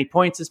get as many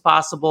points as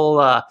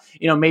possible.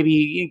 Maybe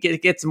you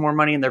get some more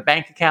money in their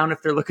bank account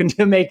if they're looking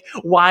to make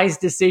wise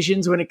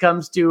decisions when it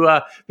comes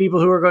to people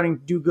who are going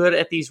to do good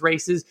at these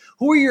races.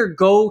 Who are your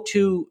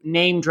go-to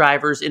name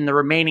drivers in the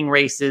remaining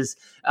races?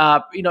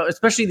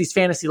 Especially these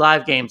fantasy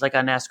live games like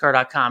on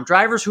NASCAR.com,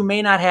 drivers who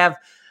may not have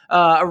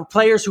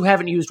players who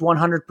haven't used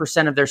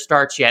 100% of their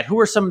starts yet. Who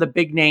are some of the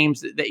big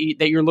names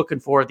that you're looking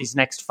for these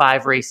next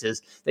 5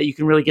 races that you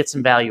can really get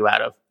some value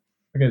out of?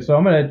 Okay, so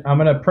I'm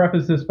gonna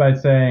preface this by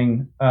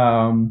saying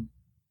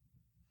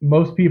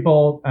most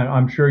people, and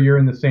I'm sure you're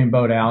in the same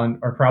boat, Alan,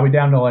 are probably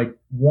down to like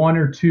 1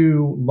 or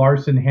 2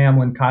 Larson,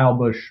 Hamlin, Kyle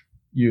Busch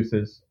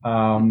uses.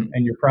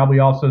 And you're probably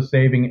also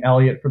saving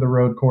Elliott for the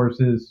road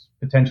courses,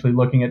 potentially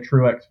looking at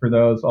Truex for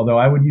those, although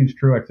I would use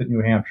Truex at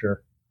New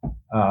Hampshire,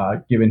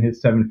 given his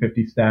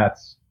 750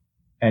 stats.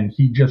 And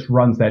he just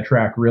runs that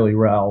track really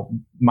well,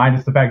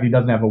 minus the fact he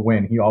doesn't have a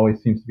win. He always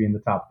seems to be in the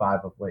top 5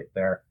 of late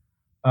there.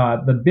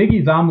 The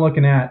biggies I'm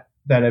looking at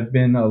that have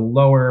been a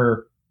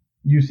lower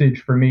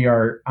usage for me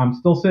I'm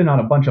still sitting on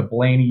a bunch of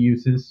Blaney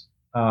uses.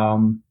 So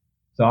I'm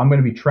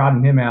going to be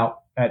trotting him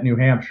out at New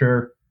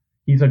Hampshire.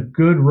 He's a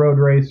good road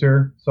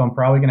racer, so I'm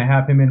probably going to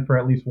have him in for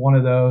at least one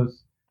of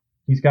those.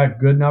 He's got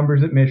good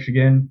numbers at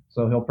Michigan,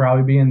 so he'll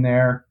probably be in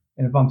there.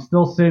 And if I'm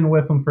still sitting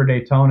with him for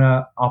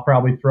Daytona, I'll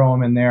probably throw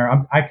him in there.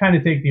 I kind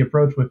of take the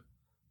approach with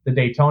the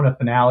Daytona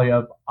finale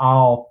of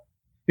I'll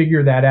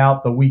figure that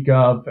out the week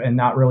of and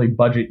not really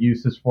budget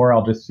uses for.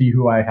 I'll just see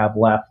who I have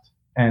left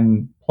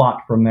and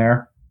plot from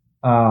there.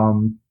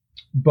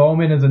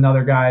 Bowman is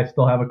another guy I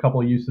still have a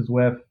couple of uses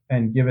with,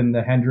 and given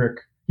the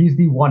Hendrick, he's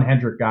the one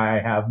Hendrick guy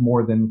I have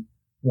more than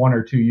 1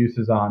 or 2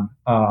 uses on.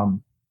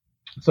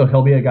 So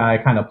he'll be a guy I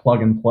kind of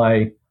plug and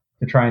play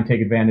to try and take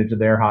advantage of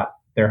their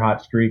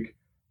hot streak.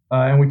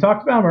 And we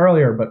talked about him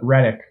earlier, but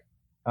Reddick,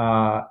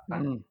 I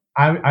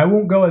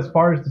won't go as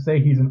far as to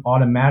say he's an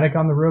automatic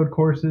on the road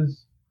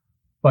courses,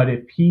 but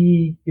if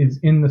he is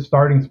in the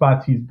starting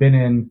spots he's been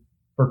in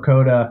for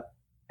COTA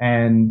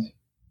and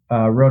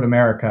Road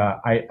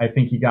America, I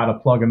think you got to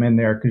plug him in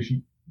there because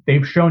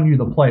they've shown you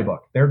the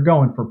playbook. They're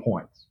going for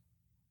points.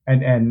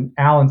 And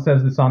Alan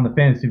says this on the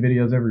fantasy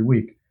videos every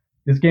week.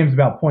 This game's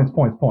about points.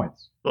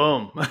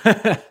 Boom.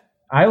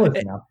 I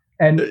listen now.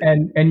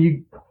 And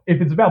you,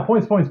 if it's about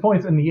points,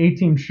 and the A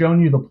team's shown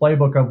you the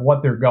playbook of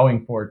what they're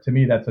going for, to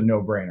me, that's a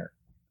no-brainer.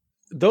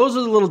 Those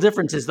are the little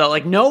differences, though,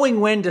 like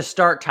knowing when to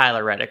start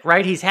Tyler Reddick,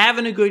 right? He's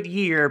having a good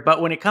year,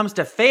 but when it comes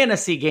to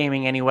fantasy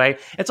gaming anyway,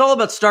 it's all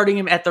about starting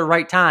him at the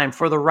right time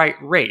for the right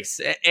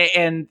race.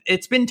 And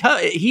it's been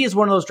tough. He is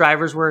one of those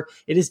drivers where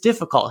it is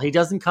difficult. He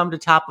doesn't come to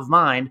top of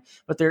mind,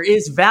 but there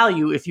is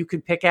value if you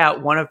can pick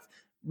out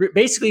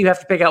basically you have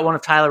to pick out one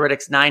of Tyler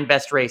Reddick's 9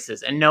 best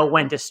races and know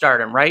when to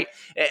start him, right?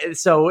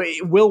 So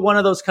will one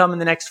of those come in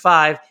the next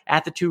 5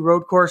 at the 2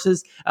 road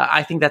courses?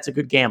 I think that's a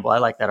good gamble. I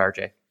like that,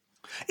 RJ.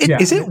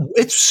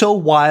 It's so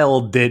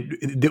wild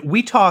that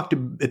we talked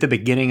at the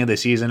beginning of the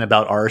season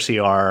about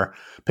RCR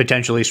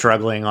potentially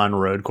struggling on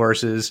road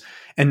courses.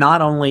 And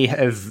not only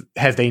have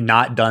they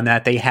not done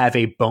that, they have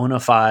a bona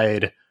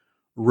fide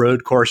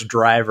road course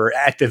driver,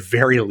 at the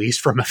very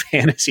least from a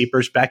fantasy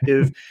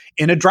perspective,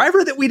 in a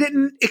driver that we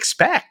didn't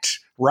expect,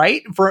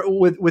 right?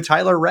 With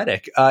Tyler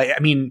Reddick. I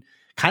mean,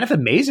 kind of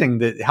amazing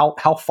that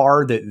how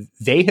far that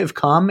they have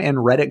come,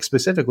 and Reddick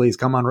specifically has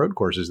come on road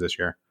courses this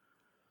year.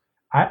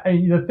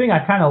 The thing I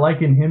kind of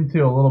liken him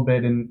to a little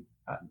bit, and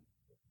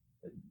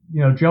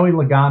Joey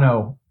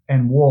Logano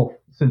and Wolf,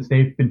 since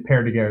they've been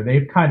paired together,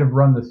 they've kind of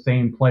run the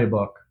same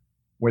playbook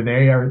where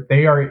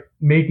they are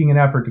making an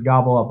effort to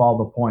gobble up all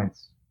the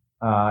points.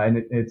 And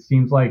it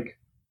seems like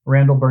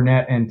Randall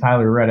Burnett and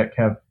Tyler Reddick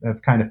have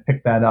kind of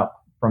picked that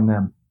up from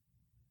them.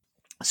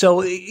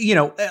 So,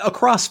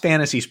 across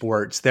fantasy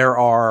sports, there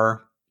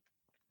are,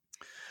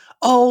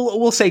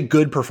 we'll say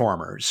good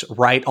performers,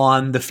 right,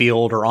 on the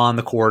field or on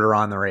the court or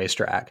on the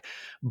racetrack,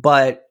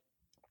 but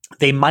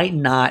they might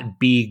not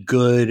be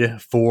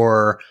good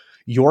for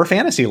your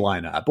fantasy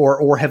lineup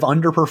or have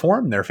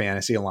underperformed their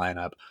fantasy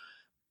lineup.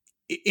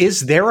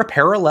 Is there a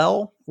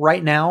parallel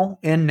right now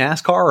in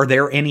NASCAR? Are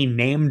there any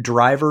named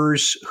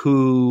drivers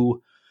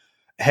who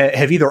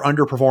have either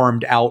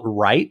underperformed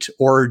outright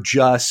or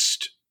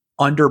just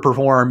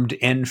underperformed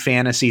in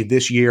fantasy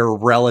this year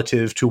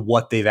relative to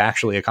what they've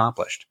actually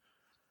accomplished?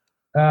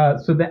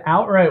 So the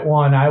outright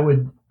one, I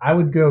would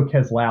go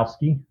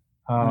Keselowski.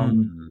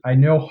 I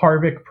know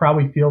Harvick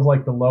probably feels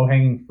like the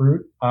low-hanging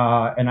fruit,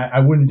 and I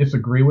wouldn't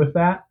disagree with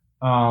that.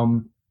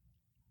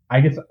 I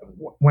guess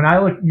when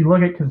you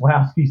look at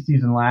Keselowski's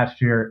season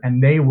last year,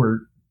 and they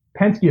were,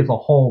 Penske as a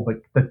whole, but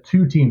the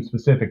 2 teams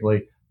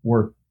specifically,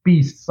 were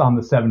beasts on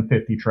the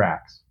 750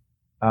 tracks.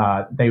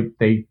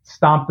 They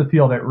stomped the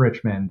field at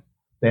Richmond.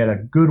 They had a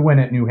good win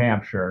at New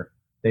Hampshire.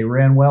 They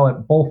ran well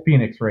at both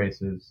Phoenix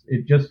races.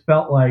 It just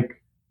felt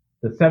like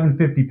the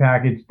 750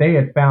 package, they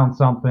had found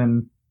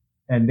something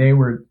and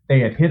they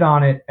had hit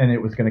on it and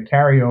it was going to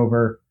carry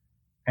over.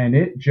 And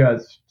it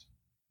just,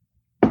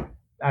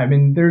 I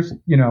mean, there's,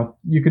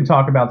 you can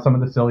talk about some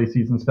of the silly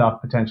season stuff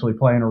potentially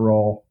playing a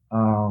role.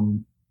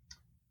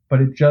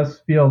 But it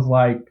just feels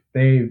like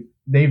they've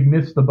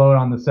missed the boat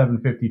on the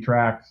 750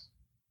 tracks.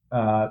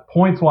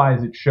 Points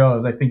wise, it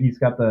shows. I think he's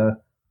got the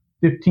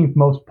 15th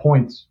most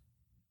points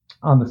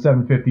on the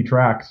 750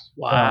 tracks.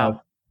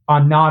 Wow.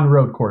 On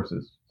non-road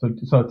courses.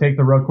 So take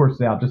the road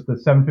courses out, just the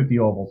 750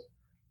 ovals.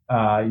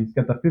 He's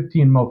got the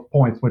 15 most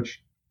points,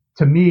 which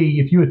to me,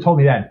 if you had told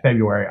me that in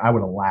February, I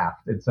would have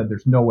laughed and said,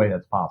 there's no way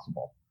that's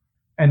possible.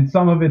 And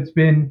some of it's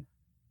been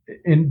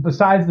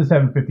besides the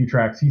 750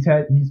 tracks, he's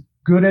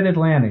good at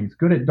Atlanta. He's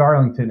good at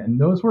Darlington. And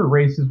those were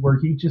races where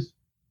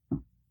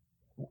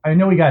I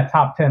know he got a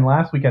top 10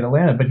 last week at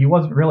Atlanta, but he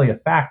wasn't really a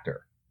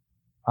factor.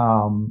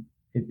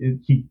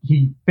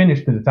 He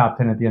finished in the top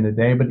 10 at the end of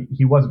the day, but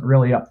he wasn't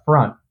really up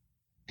front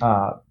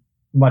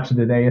much of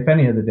the day, if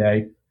any of the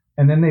day.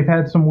 And then they've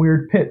had some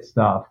weird pit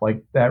stuff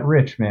like that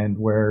Richmond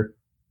where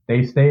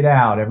they stayed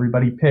out,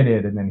 everybody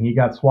pitted, and then he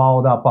got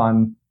swallowed up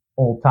on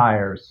old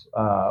tires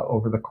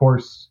over the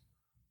course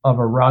of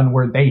a run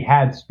where they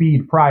had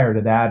speed prior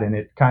to that, and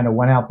it kind of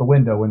went out the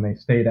window when they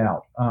stayed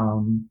out.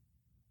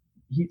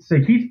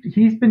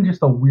 He's been just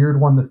a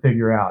weird one to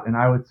figure out, and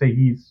I would say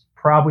he's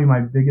probably my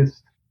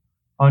biggest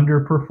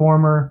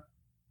underperformer.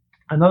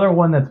 Another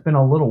one that's been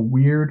a little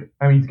weird,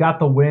 I mean, he's got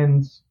the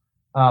wins,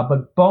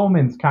 but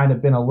Bowman's kind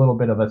of been a little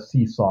bit of a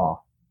seesaw,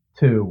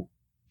 too,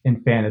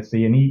 in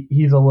fantasy, and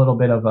he's a little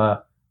bit of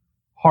a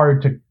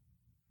hard to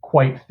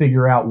quite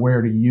figure out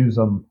where to use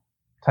him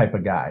type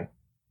of guy.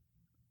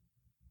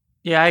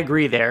 Yeah, I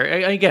agree there.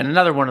 Again,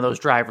 another one of those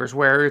drivers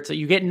where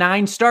you get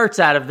 9 starts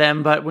out of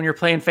them, but when you're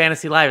playing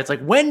Fantasy Live, it's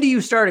like, when do you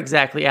start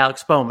exactly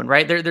Alex Bowman,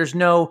 right? There's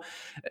no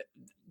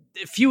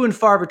few and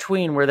far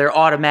between where they're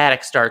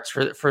automatic starts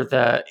for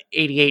the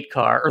 88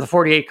 car or the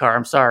 48 car.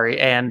 I'm sorry.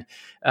 And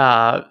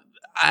I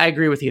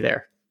agree with you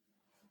there.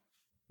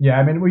 Yeah.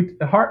 I mean,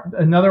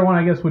 another one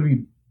I guess would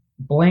be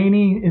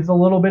Blaney is a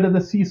little bit of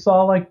the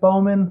seesaw like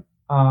Bowman,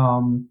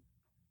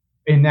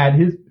 in that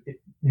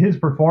his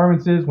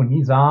performances when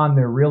he's on,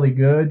 they're really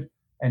good,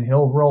 and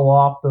he'll roll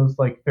off those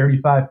like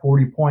 35,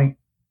 40 point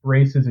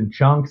races in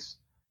chunks.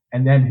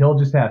 And then he'll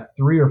just have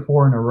 3 or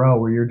 4 in a row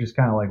where you're just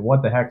kind of like,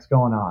 what the heck's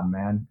going on,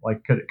 man?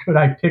 Like, could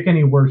I pick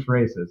any worse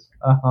races?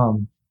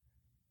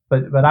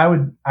 But I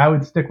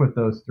would stick with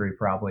those 3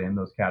 probably in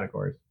those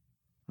categories.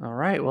 All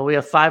right. Well, we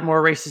have 5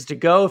 more races to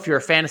go. If you're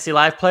a Fantasy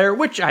Live player,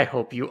 which I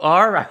hope you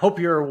are, I hope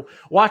you're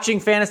watching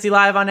Fantasy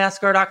Live on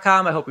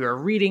NASCAR.com. I hope you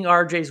are reading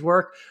RJ's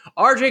work.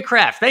 RJ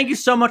Kraft, thank you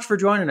so much for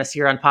joining us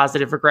here on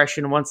Positive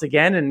Regression once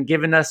again and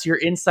giving us your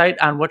insight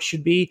on what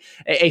should be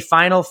a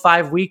final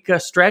 5-week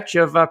stretch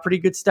of pretty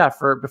good stuff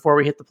before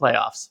we hit the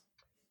playoffs.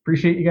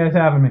 Appreciate you guys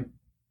having me.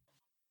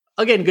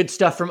 Again, good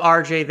stuff from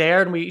RJ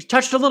there, and we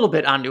touched a little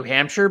bit on New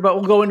Hampshire, but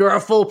we'll go into our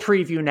full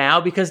preview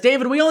now because,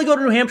 David, we only go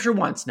to New Hampshire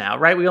once now,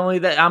 right?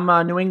 I'm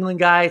a New England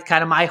guy. It's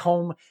kind of my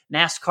home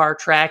NASCAR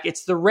track.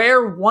 It's the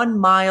rare 1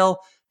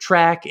 mile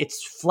track.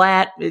 It's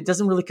flat. It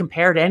doesn't really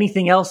compare to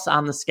anything else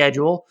on the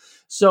schedule.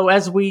 So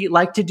as we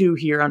like to do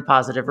here on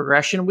Positive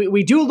Regression,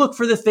 we do look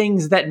for the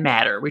things that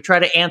matter. We try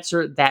to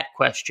answer that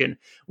question.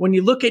 When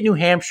you look at New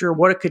Hampshire,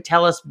 what it could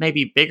tell us,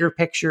 maybe bigger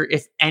picture,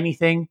 if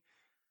anything,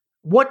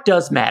 what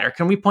does matter?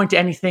 Can we point to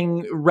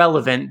anything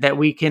relevant that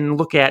we can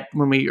look at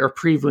when we are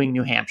previewing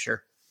New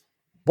Hampshire?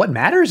 What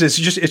matters is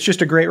it's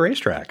just a great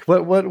racetrack.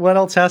 What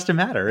else has to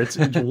matter? It's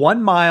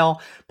 1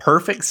 mile,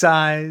 perfect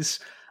size.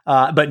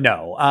 But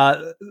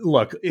no,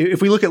 look,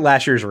 if we look at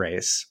last year's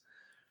race,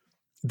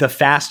 the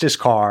fastest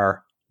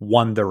car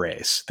won the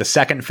race. The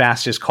second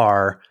fastest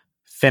car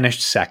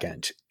finished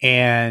second.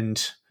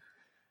 And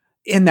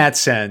in that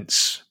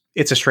sense,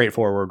 it's a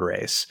straightforward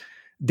race.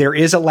 There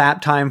is a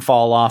lap time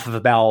fall off of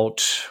about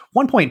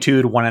 1.2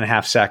 to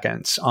 1.5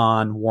 seconds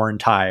on worn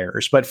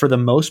tires. But for the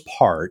most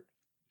part,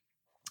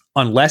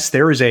 unless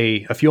there is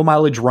a fuel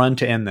mileage run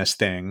to end this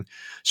thing,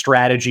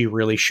 strategy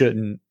really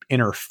shouldn't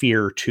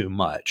interfere too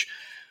much.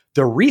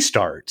 The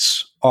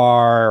restarts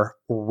are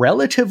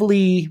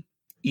relatively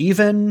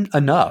even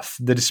enough.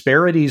 The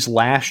disparities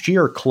last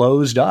year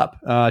closed up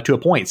to a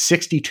point,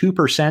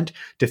 62%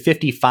 to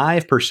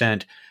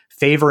 55%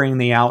 favoring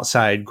the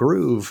outside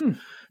groove.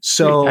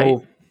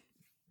 So,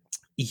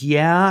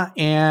 yeah.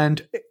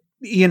 And,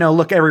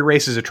 look, every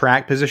race is a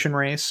track position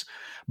race,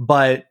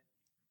 but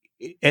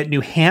at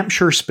New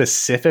Hampshire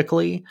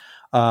specifically,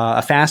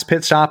 a fast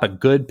pit stop, a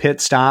good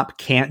pit stop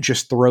can't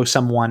just throw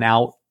someone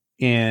out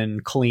in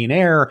clean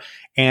air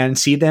and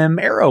see them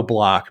aero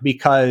block,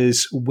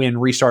 because when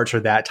restarts are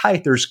that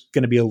tight, there's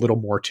going to be a little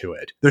more to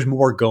it. There's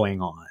more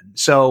going on.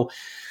 So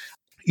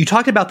you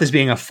talked about this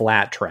being a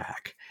flat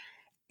track,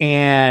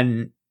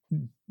 and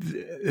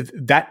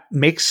that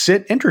makes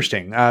it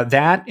interesting.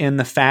 That and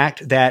the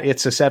fact that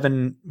it's a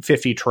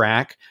 750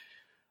 track,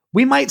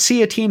 we might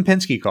see a Team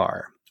Penske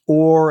car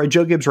or a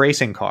Joe Gibbs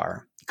Racing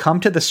car come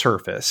to the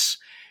surface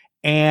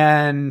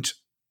and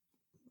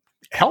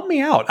Help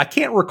me out. I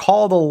can't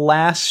recall the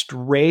last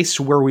race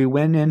where we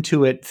went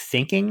into it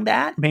thinking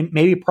that.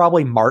 Maybe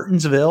probably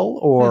Martinsville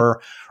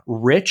or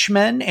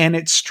Richmond. And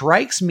it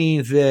strikes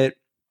me that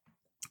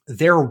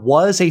there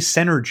was a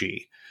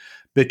synergy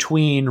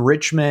between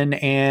Richmond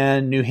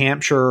and New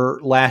Hampshire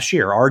last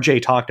year.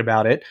 RJ talked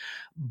about it.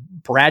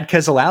 Brad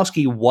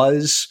Keselowski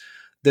was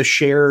the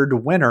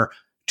shared winner.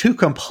 Two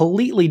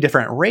completely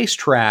different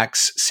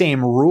racetracks,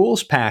 same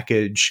rules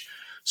package.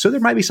 So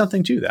there might be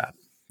something to that.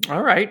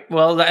 All right.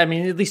 Well, I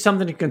mean, at least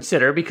something to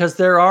consider because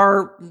there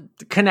are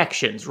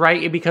connections,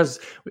 right? Because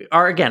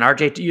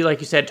RJ,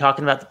 like you said,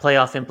 talking about the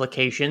playoff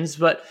implications,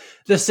 but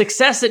the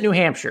success at New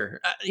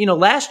Hampshire,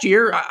 last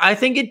year, I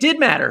think it did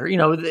matter,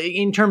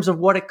 in terms of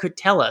what it could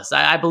tell us.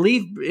 I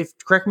believe,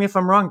 correct me if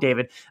I'm wrong,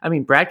 David, I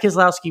mean, Brad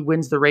Keselowski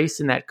wins the race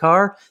in that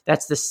car.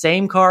 That's the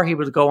same car he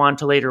would go on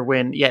to later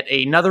win yet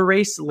another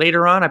race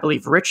later on, I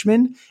believe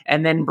Richmond,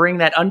 and then bring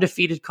that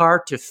undefeated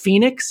car to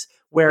Phoenix,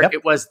 where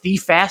it was the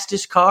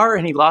fastest car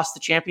and he lost the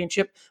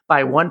championship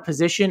by one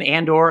position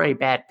and or a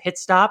bad pit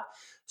stop.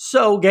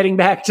 So getting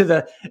back to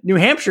the New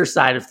Hampshire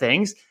side of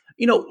things,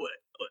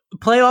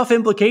 playoff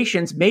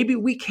implications, maybe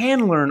we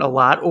can learn a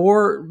lot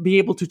or be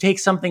able to take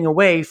something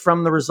away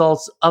from the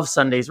results of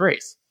Sunday's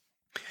race.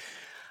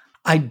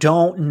 I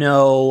don't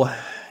know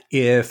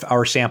if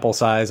our sample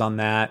size on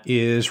that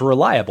is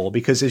reliable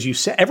because, as you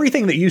said,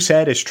 everything that you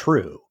said is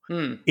true.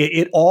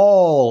 It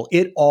all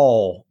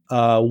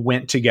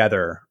went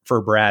together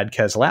for Brad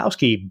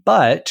Keselowski,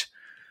 but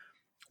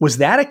was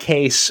that a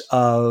case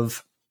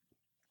of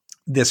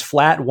this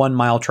flat 1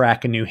 mile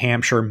track in New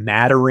Hampshire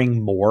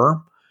mattering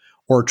more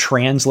or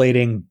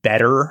translating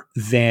better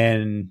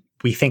than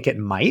we think it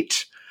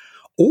might?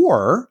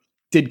 Or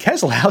did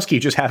Keselowski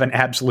just have an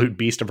absolute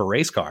beast of a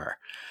race car?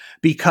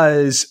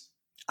 Because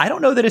I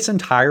don't know that it's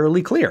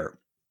entirely clear.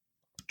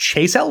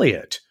 Chase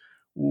Elliott,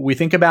 we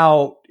think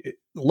about,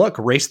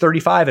 race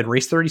 35 and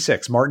race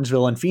 36,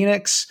 Martinsville and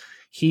Phoenix.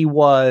 He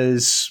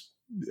was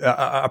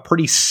a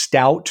pretty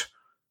stout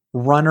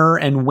runner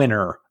and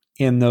winner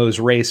in those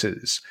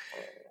races.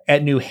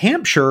 At New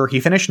Hampshire,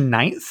 he finished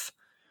 9th.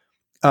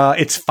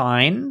 It's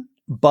fine,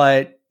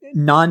 but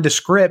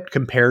nondescript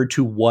compared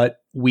to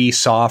what we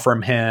saw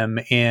from him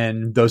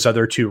in those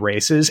other two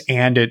races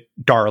and at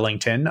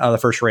Darlington, the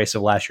first race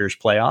of last year's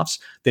playoffs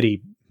that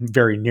he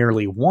very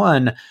nearly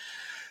won.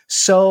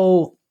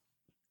 So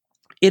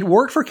it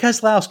worked for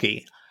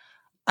Keselowski.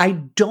 I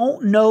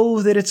don't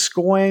know that it's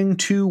going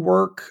to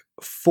work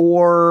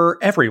for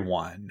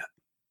everyone.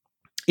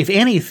 If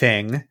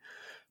anything,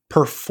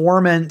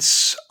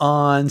 performance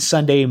on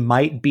Sunday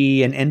might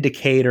be an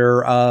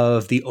indicator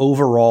of the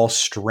overall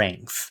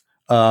strength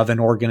of an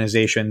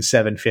organization's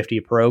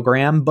 750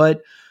 program,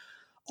 but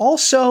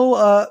also,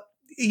 a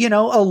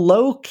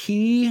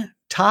low-key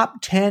top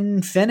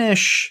 10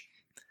 finish,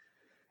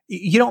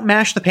 you don't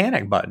mash the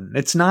panic button.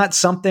 It's not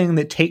something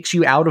that takes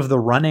you out of the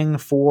running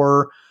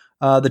for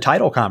the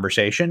title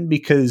conversation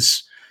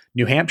because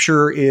New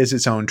Hampshire is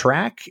its own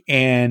track,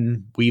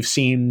 and we've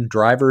seen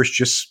drivers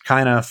just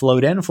kind of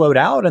float in, float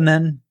out, and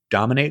then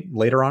dominate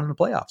later on in the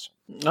playoffs.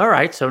 All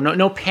right, so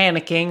no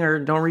panicking or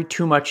don't read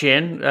too much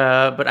in,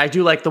 but I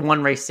do like the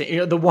one race,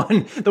 the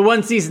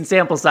one season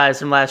sample size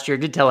from last year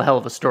did tell a hell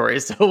of a story.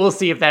 So we'll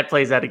see if that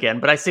plays out again.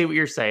 But I see what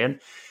you're saying.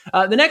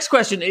 The next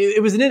question,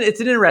 it's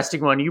an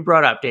interesting one you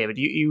brought up, David.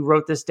 You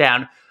wrote this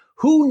down.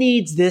 Who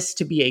needs this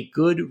to be a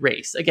good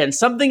race? Again,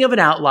 something of an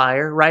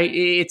outlier, right?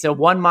 It's a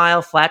 1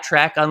 mile flat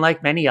track,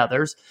 unlike many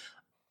others,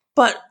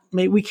 but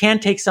maybe we can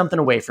take something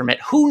away from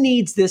it. Who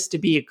needs this to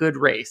be a good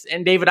race?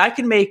 And David, I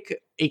can make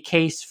a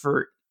case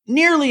for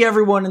nearly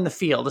everyone in the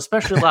field,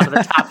 especially a lot of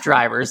the top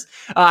drivers.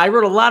 I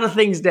wrote a lot of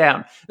things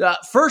down.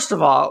 First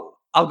of all,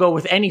 I'll go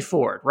with any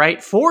Ford,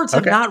 right? Fords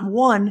have not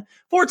won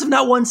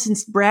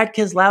since Brad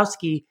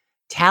Keselowski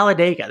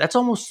Talladega. That's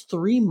almost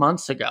 3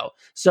 months ago.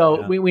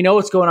 So we know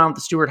what's going on with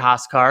the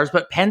Stewart-Haas cars,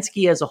 but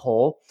Penske as a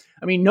whole,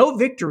 I mean, no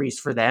victories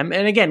for them.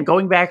 And again,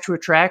 going back to a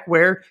track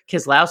where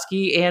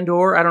Keselowski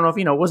or I don't know if,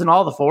 it wasn't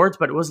all the Fords,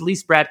 but it was at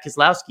least Brad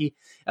Keselowski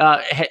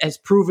has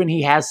proven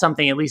he has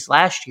something at least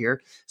last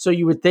year. So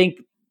you would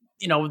think,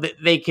 that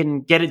they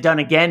can get it done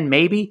again,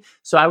 maybe.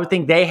 So I would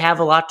think they have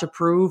a lot to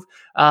prove.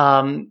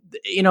 And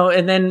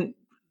then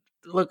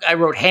look, I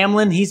wrote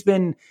Hamlin. He's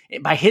been,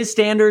 by his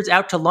standards,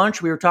 out to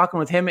lunch. We were talking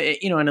with him,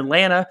 in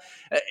Atlanta.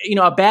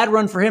 A bad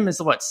run for him is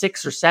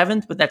 6th or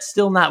 7th, but that's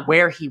still not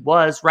where he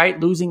was, right?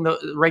 Losing the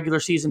regular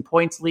season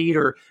points lead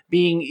or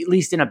being at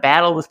least in a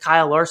battle with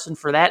Kyle Larson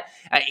for that.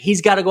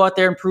 He's got to go out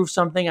there and prove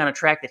something on a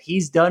track that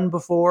he's done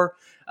before.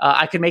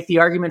 I could make the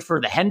argument for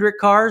the Hendrick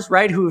cars,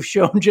 right? Who have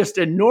shown just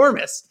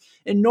enormous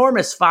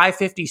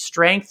 550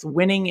 strength,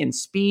 winning in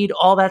speed,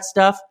 all that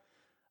stuff.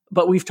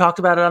 But we've talked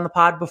about it on the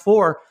pod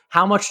before.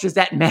 How much does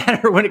that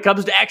matter when it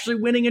comes to actually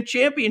winning a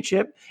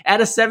championship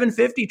at a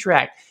 750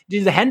 track?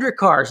 Do the Hendrick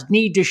cars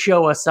need to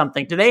show us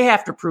something? Do they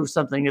have to prove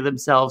something to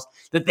themselves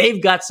that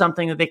they've got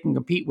something that they can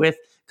compete with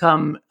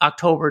come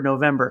October,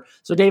 November?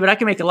 So, David, I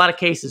can make a lot of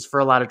cases for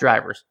a lot of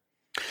drivers.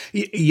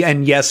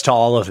 And yes to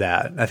all of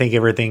that. I think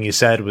everything you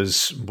said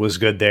was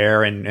good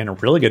there, and a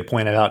really good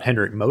point about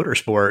Hendrick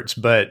Motorsports.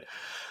 But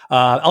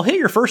I'll hit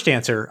your first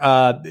answer.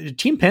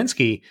 Team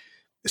Penske.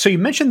 So you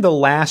mentioned the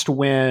last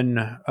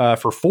win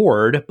for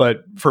Ford,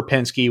 but for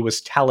Penske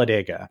was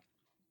Talladega.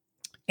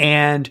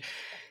 And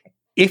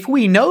if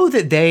we know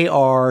that they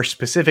are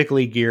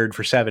specifically geared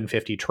for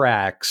 750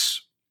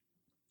 tracks,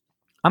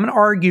 I'm going to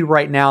argue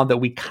right now that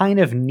we kind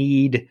of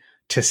need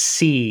to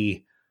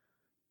see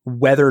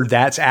whether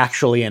that's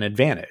actually an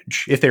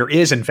advantage, if there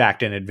is in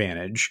fact an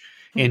advantage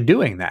in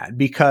doing that,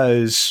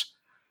 because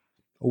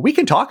we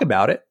can talk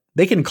about it.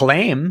 They can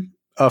claim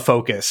a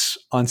focus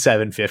on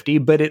 750,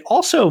 but it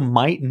also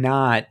might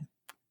not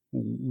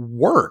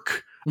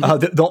work.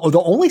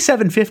 The only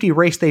 750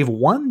 race they've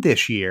won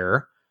this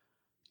year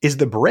is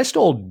the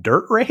Bristol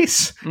dirt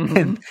race.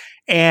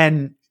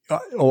 And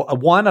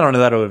one, I don't know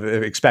that I would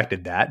have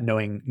expected that,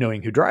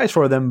 knowing who drives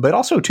for them, but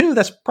also two,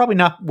 that's probably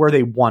not where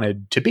they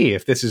wanted to be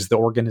if this is the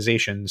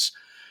organization's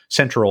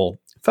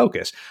central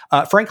focus.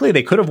 Frankly,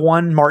 they could have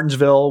won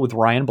Martinsville with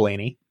Ryan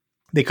Blaney.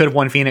 They could have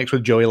won Phoenix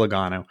with Joey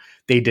Logano.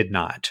 They did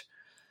not.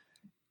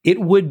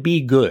 It would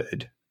be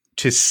good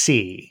to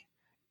see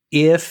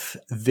if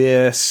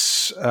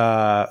this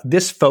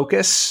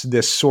focus,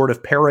 this sort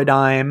of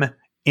paradigm,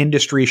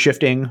 industry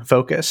shifting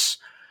focus,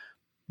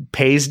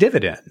 pays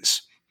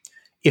dividends.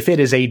 If it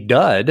is a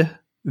dud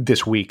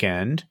this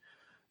weekend,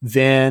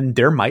 then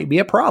there might be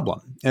a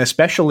problem,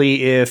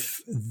 especially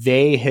if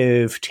they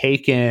have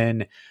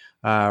taken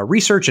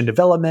research and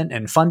development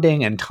and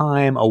funding and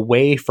time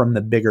away from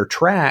the bigger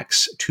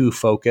tracks to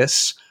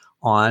focus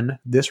on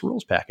this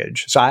rules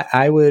package. So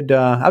I would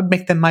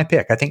make them my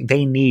pick. I think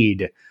they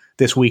need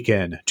this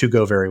weekend to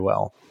go very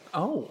well.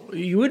 Oh,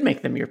 you would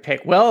make them your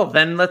pick. Well,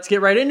 then let's get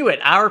right into it.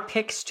 Our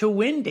picks to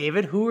win,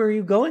 David. Who are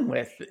you going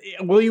with?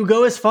 Will you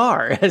go as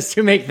far as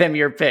to make them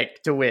your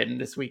pick to win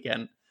this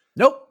weekend?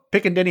 Nope.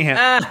 Picking Denny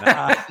Hamlin.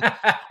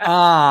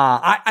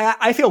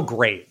 I feel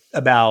great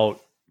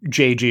about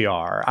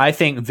JGR. I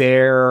think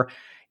there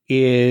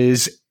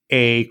is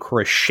a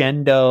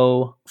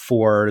crescendo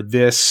for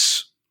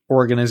this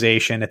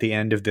organization at the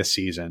end of this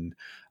season.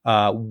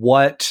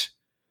 What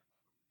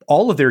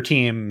all of their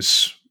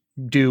teams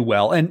do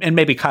well, and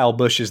maybe Kyle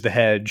Busch is the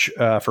hedge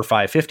for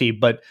 550,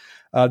 but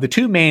the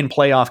two main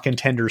playoff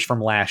contenders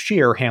from last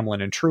year,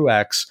 Hamlin and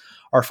Truex,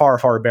 are far,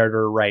 far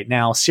better right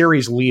now.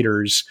 Series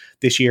leaders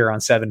this year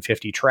on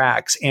 750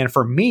 tracks. And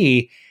for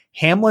me,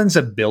 Hamlin's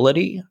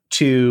ability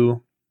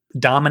to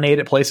dominate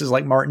at places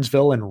like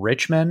Martinsville and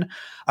Richmond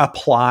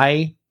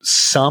apply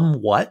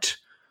somewhat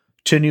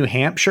to New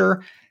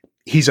Hampshire.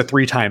 He's a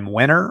 3-time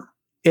winner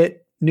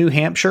at New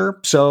Hampshire,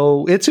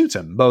 so it suits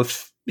him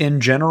both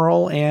in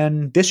general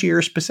and this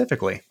year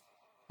specifically.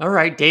 All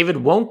right, David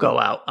won't go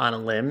out on a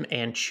limb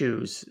and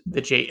choose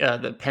the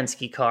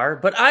Penske car,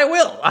 but I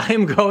will. I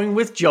am going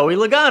with Joey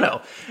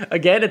Logano.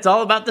 Again, it's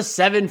all about the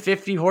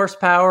 750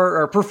 horsepower,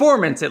 or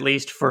performance at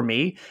least for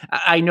me.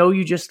 I know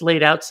you just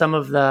laid out some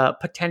of the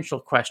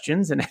potential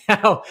questions and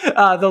how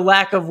the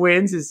lack of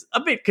wins is a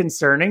bit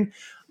concerning.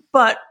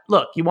 But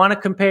look, you want to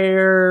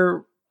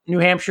compare New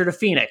Hampshire to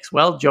Phoenix.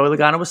 Well, Joey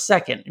Logano was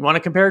second. You want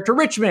to compare it to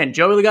Richmond.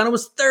 Joey Logano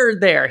was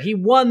third there. He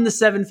won the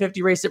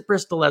 750 race at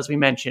Bristol, as we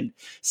mentioned.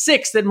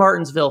 6th at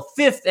Martinsville.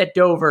 5th at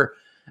Dover.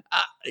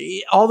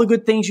 All the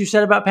good things you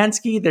said about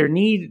Penske,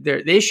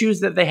 the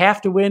issues that they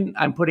have to win,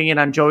 I'm putting it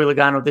on Joey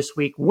Logano this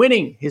week,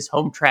 winning his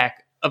home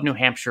track of New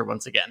Hampshire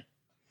once again.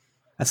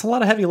 That's a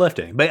lot of heavy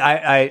lifting, but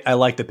I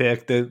like the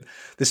pick. The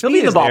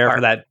speed is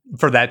there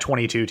for that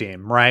 22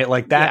 team, right?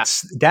 Like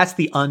that's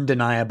the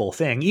undeniable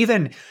thing.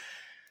 Even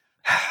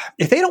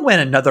if they don't win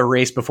another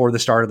race before the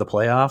start of the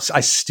playoffs,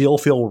 I still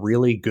feel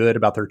really good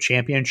about their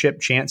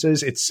championship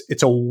chances.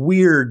 It's a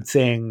weird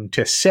thing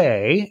to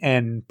say,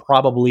 and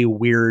probably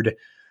weird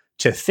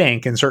to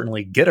think, and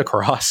certainly get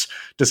across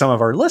to some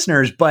of our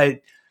listeners, but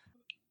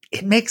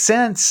it makes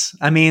sense.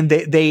 I mean,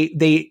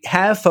 they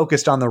have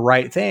focused on the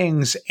right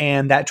things,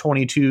 and that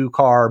 22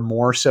 car,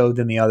 more so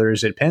than the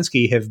others at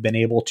Penske, have been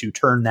able to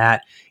turn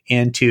that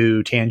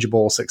into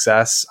tangible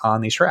success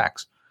on these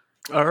tracks.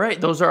 All right,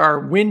 those are our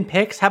win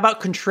picks. How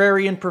about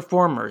contrarian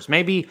performers?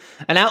 Maybe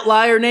an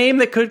outlier name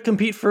that could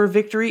compete for a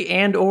victory,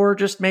 and or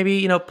just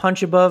maybe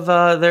punch above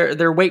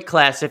their weight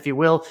class, if you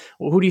will.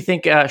 Well, who do you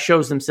think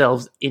shows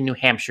themselves in New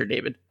Hampshire,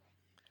 David?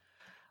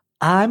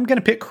 I'm going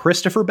to pick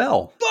Christopher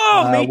Bell.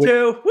 Oh, me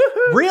too.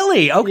 Woo-hoo.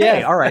 Really? Okay.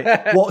 Yeah. All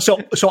right. Well,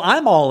 so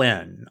I'm all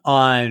in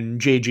on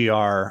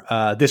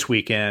JGR this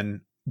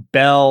weekend.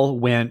 Bell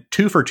went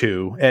 2 for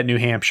 2 at New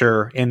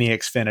Hampshire in the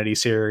Xfinity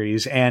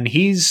Series, and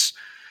he's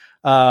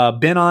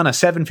been on a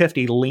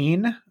 750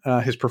 lean.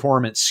 His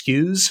performance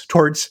skews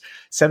towards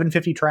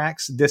 750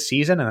 tracks this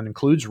season, and that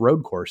includes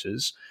road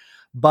courses.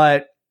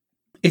 But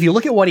if you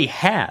look at what he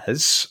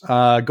has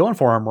going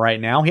for him right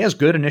now, he has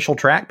good initial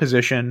track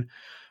position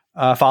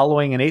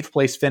following an 8th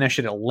place finish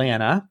at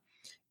Atlanta.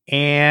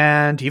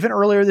 And even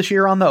earlier this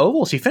year on the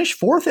ovals, he finished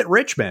 4th at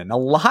Richmond. A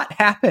lot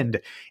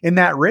happened in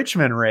that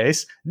Richmond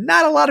race.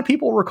 Not a lot of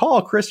people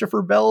recall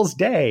Christopher Bell's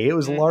day. It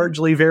was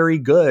largely very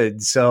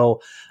good.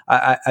 So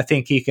I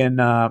think he can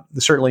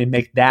certainly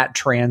make that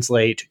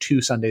translate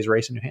to Sunday's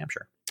race in New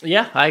Hampshire.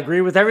 Yeah, I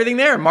agree with everything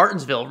there.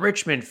 Martinsville,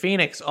 Richmond,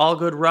 Phoenix, all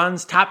good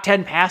runs. Top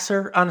 10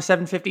 passer on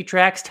 750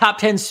 tracks. Top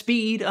 10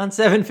 speed on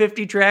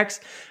 750 tracks.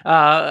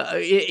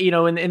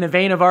 In the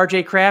vein of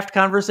RJ Kraft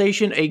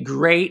conversation, a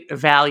great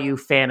value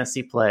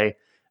fantasy play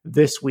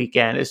this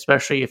weekend,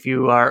 especially if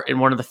you are in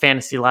one of the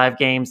fantasy live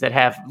games that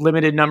have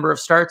limited number of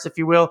starts, if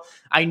you will.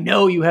 I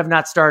know you have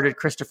not started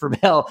Christopher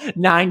Bell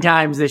 9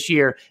 times this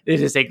year. It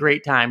is a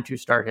great time to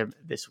start him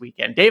this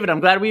weekend. David,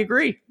 I'm glad we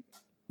agree.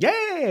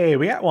 Yay,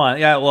 we got one.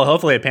 Yeah, well,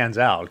 hopefully it pans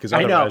out because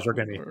otherwise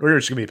we're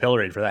just gonna be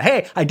pilloried for that.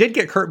 Hey, I did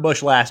get Kurt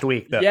Busch last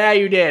week, though. Yeah,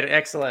 you did.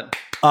 Excellent.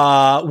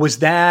 Was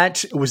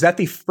that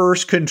the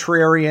first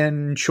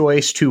contrarian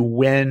choice to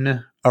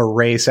win a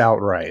race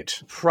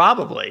outright?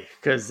 Probably,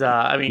 because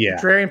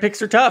contrarian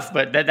picks are tough,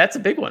 but that's a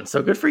big one.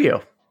 So good for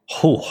you.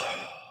 Oh,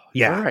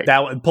 yeah, right.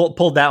 That one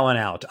pulled that one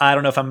out. I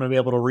don't know if I'm going to be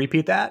able to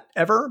repeat that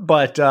ever,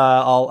 but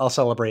I'll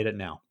celebrate it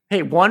now.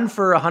 Hey, 1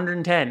 for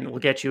 110 will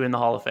get you in the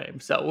Hall of Fame.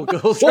 So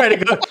we'll try to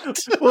go.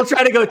 We'll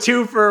try to go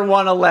 2 for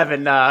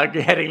 111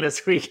 heading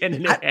this weekend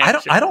in New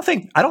Hampshire. I don't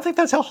think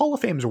that's how Hall of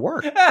Fames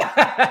work.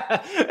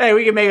 Hey,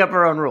 we can make up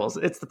our own rules.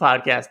 It's the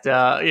podcast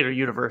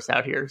universe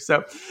out here.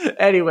 So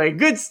anyway,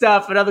 good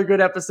stuff. Another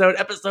good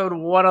episode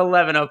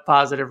 111 of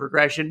Positive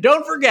Regression.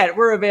 Don't forget,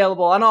 we're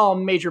available on all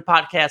major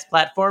podcast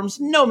platforms,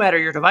 no matter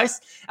your device.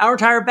 Our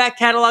entire back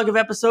catalog of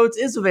episodes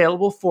is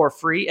available for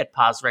free at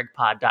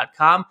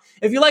posregpod.com.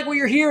 If you like what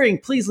you're hearing,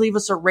 please leave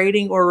us a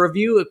rating or a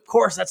review. Of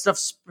course, that stuff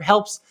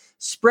helps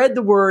spread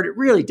the word. It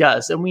really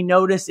does. And we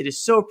notice it is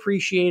so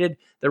appreciated.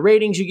 The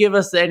ratings you give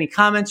us, any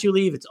comments you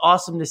leave, it's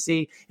awesome to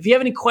see. If you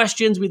have any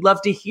questions, we'd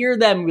love to hear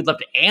them. We'd love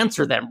to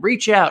answer them.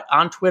 Reach out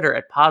on Twitter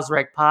at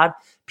PosRegPod,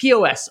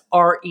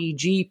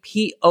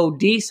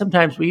 POSREGPOD.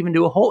 Sometimes we even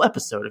do a whole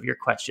episode of your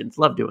questions.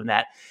 Love doing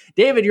that.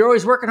 David, you're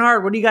always working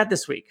hard. What do you got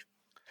this week?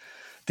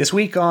 This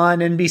week on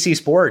NBC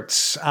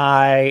Sports,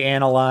 I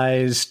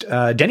analyzed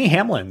Denny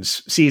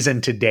Hamlin's season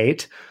to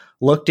date,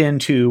 looked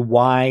into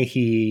why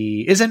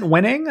he isn't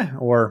winning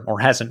or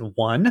hasn't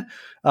won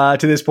to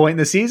this point in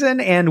the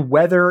season, and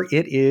whether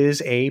it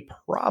is a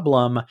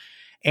problem.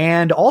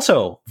 And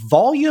also,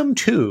 Volume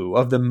 2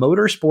 of the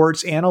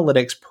Motorsports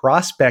Analytics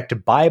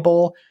Prospect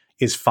Bible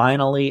is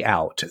finally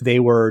out. They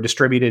were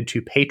distributed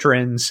to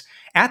patrons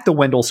at the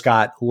Wendell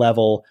Scott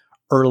level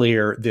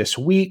earlier this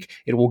week.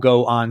 It will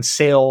go on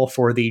sale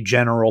for the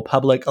general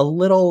public a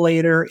little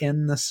later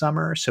in the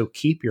summer, so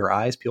keep your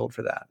eyes peeled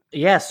for that.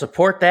 Yeah,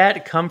 support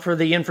that. Come for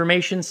the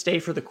information, stay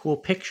for the cool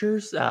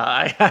pictures.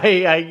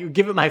 I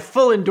give it my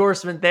full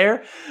endorsement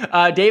there.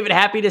 David,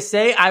 happy to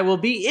say I will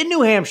be in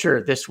New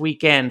Hampshire this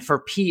weekend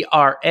for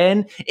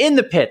PRN in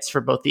the pits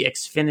for both the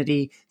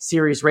Xfinity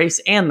Series race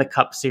and the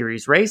Cup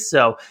Series race.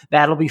 So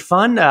that'll be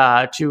fun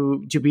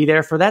to be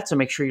there for that. So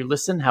make sure you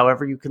listen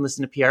however you can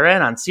listen to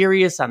PRN on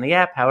Sirius, on the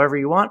app, however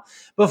you want.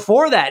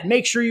 Before that,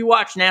 make sure you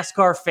watch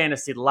NASCAR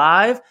Fantasy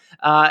Live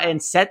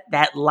and set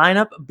that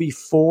lineup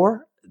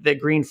before the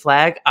green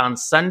flag on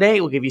Sunday.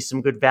 We'll give you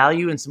some good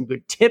value and some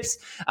good tips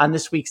on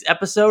this week's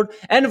episode.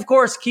 And of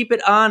course, keep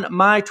it on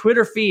my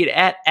Twitter feed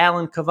at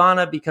Alan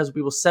Cavana, because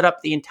we will set up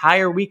the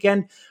entire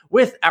weekend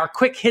with our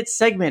quick hit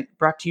segment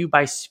brought to you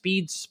by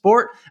Speed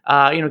Sport.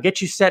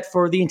 Get you set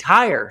for the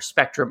entire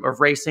spectrum of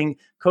racing,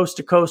 coast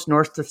to coast,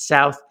 north to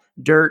south,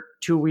 dirt,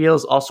 two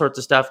wheels, all sorts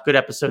of stuff. Good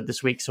episode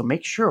this week. So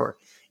make sure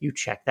you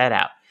check that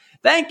out.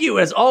 Thank you,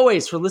 as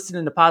always, for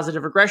listening to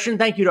Positive Regression.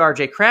 Thank you to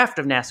RJ Kraft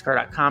of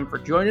NASCAR.com for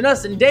joining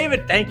us. And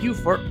David, thank you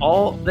for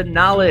all the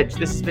knowledge.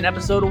 This has been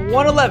episode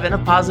 111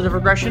 of Positive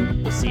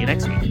Regression. We'll see you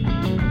next week.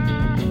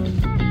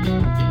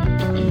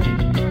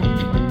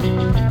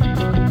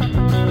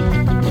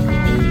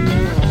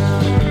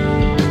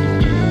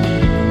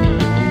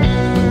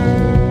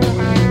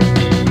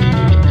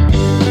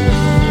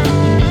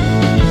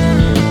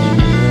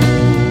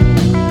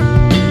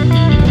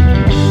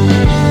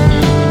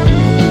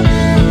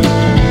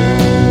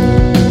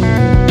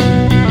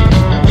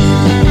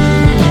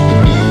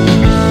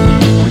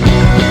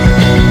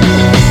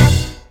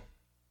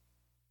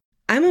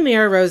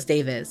 Amira Rose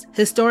Davis,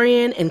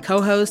 historian and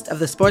co-host of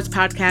the sports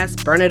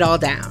podcast Burn It All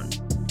Down.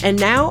 And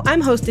now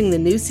I'm hosting the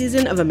new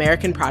season of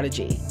American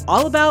Prodigy,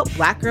 all about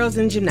Black girls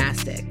in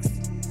gymnastics.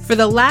 For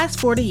the last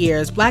 40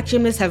 years, Black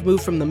gymnasts have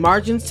moved from the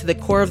margins to the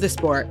core of the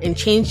sport and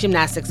changed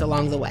gymnastics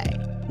along the way.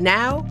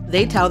 Now,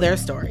 they tell their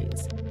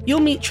stories. You'll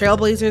meet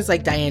trailblazers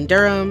like Diane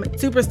Durham,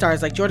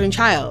 superstars like Jordan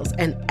Childs,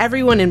 and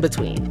everyone in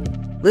between.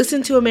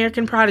 Listen to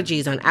American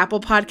Prodigies on Apple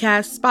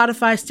Podcasts,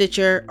 Spotify,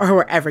 Stitcher, or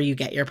wherever you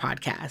get your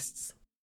podcasts.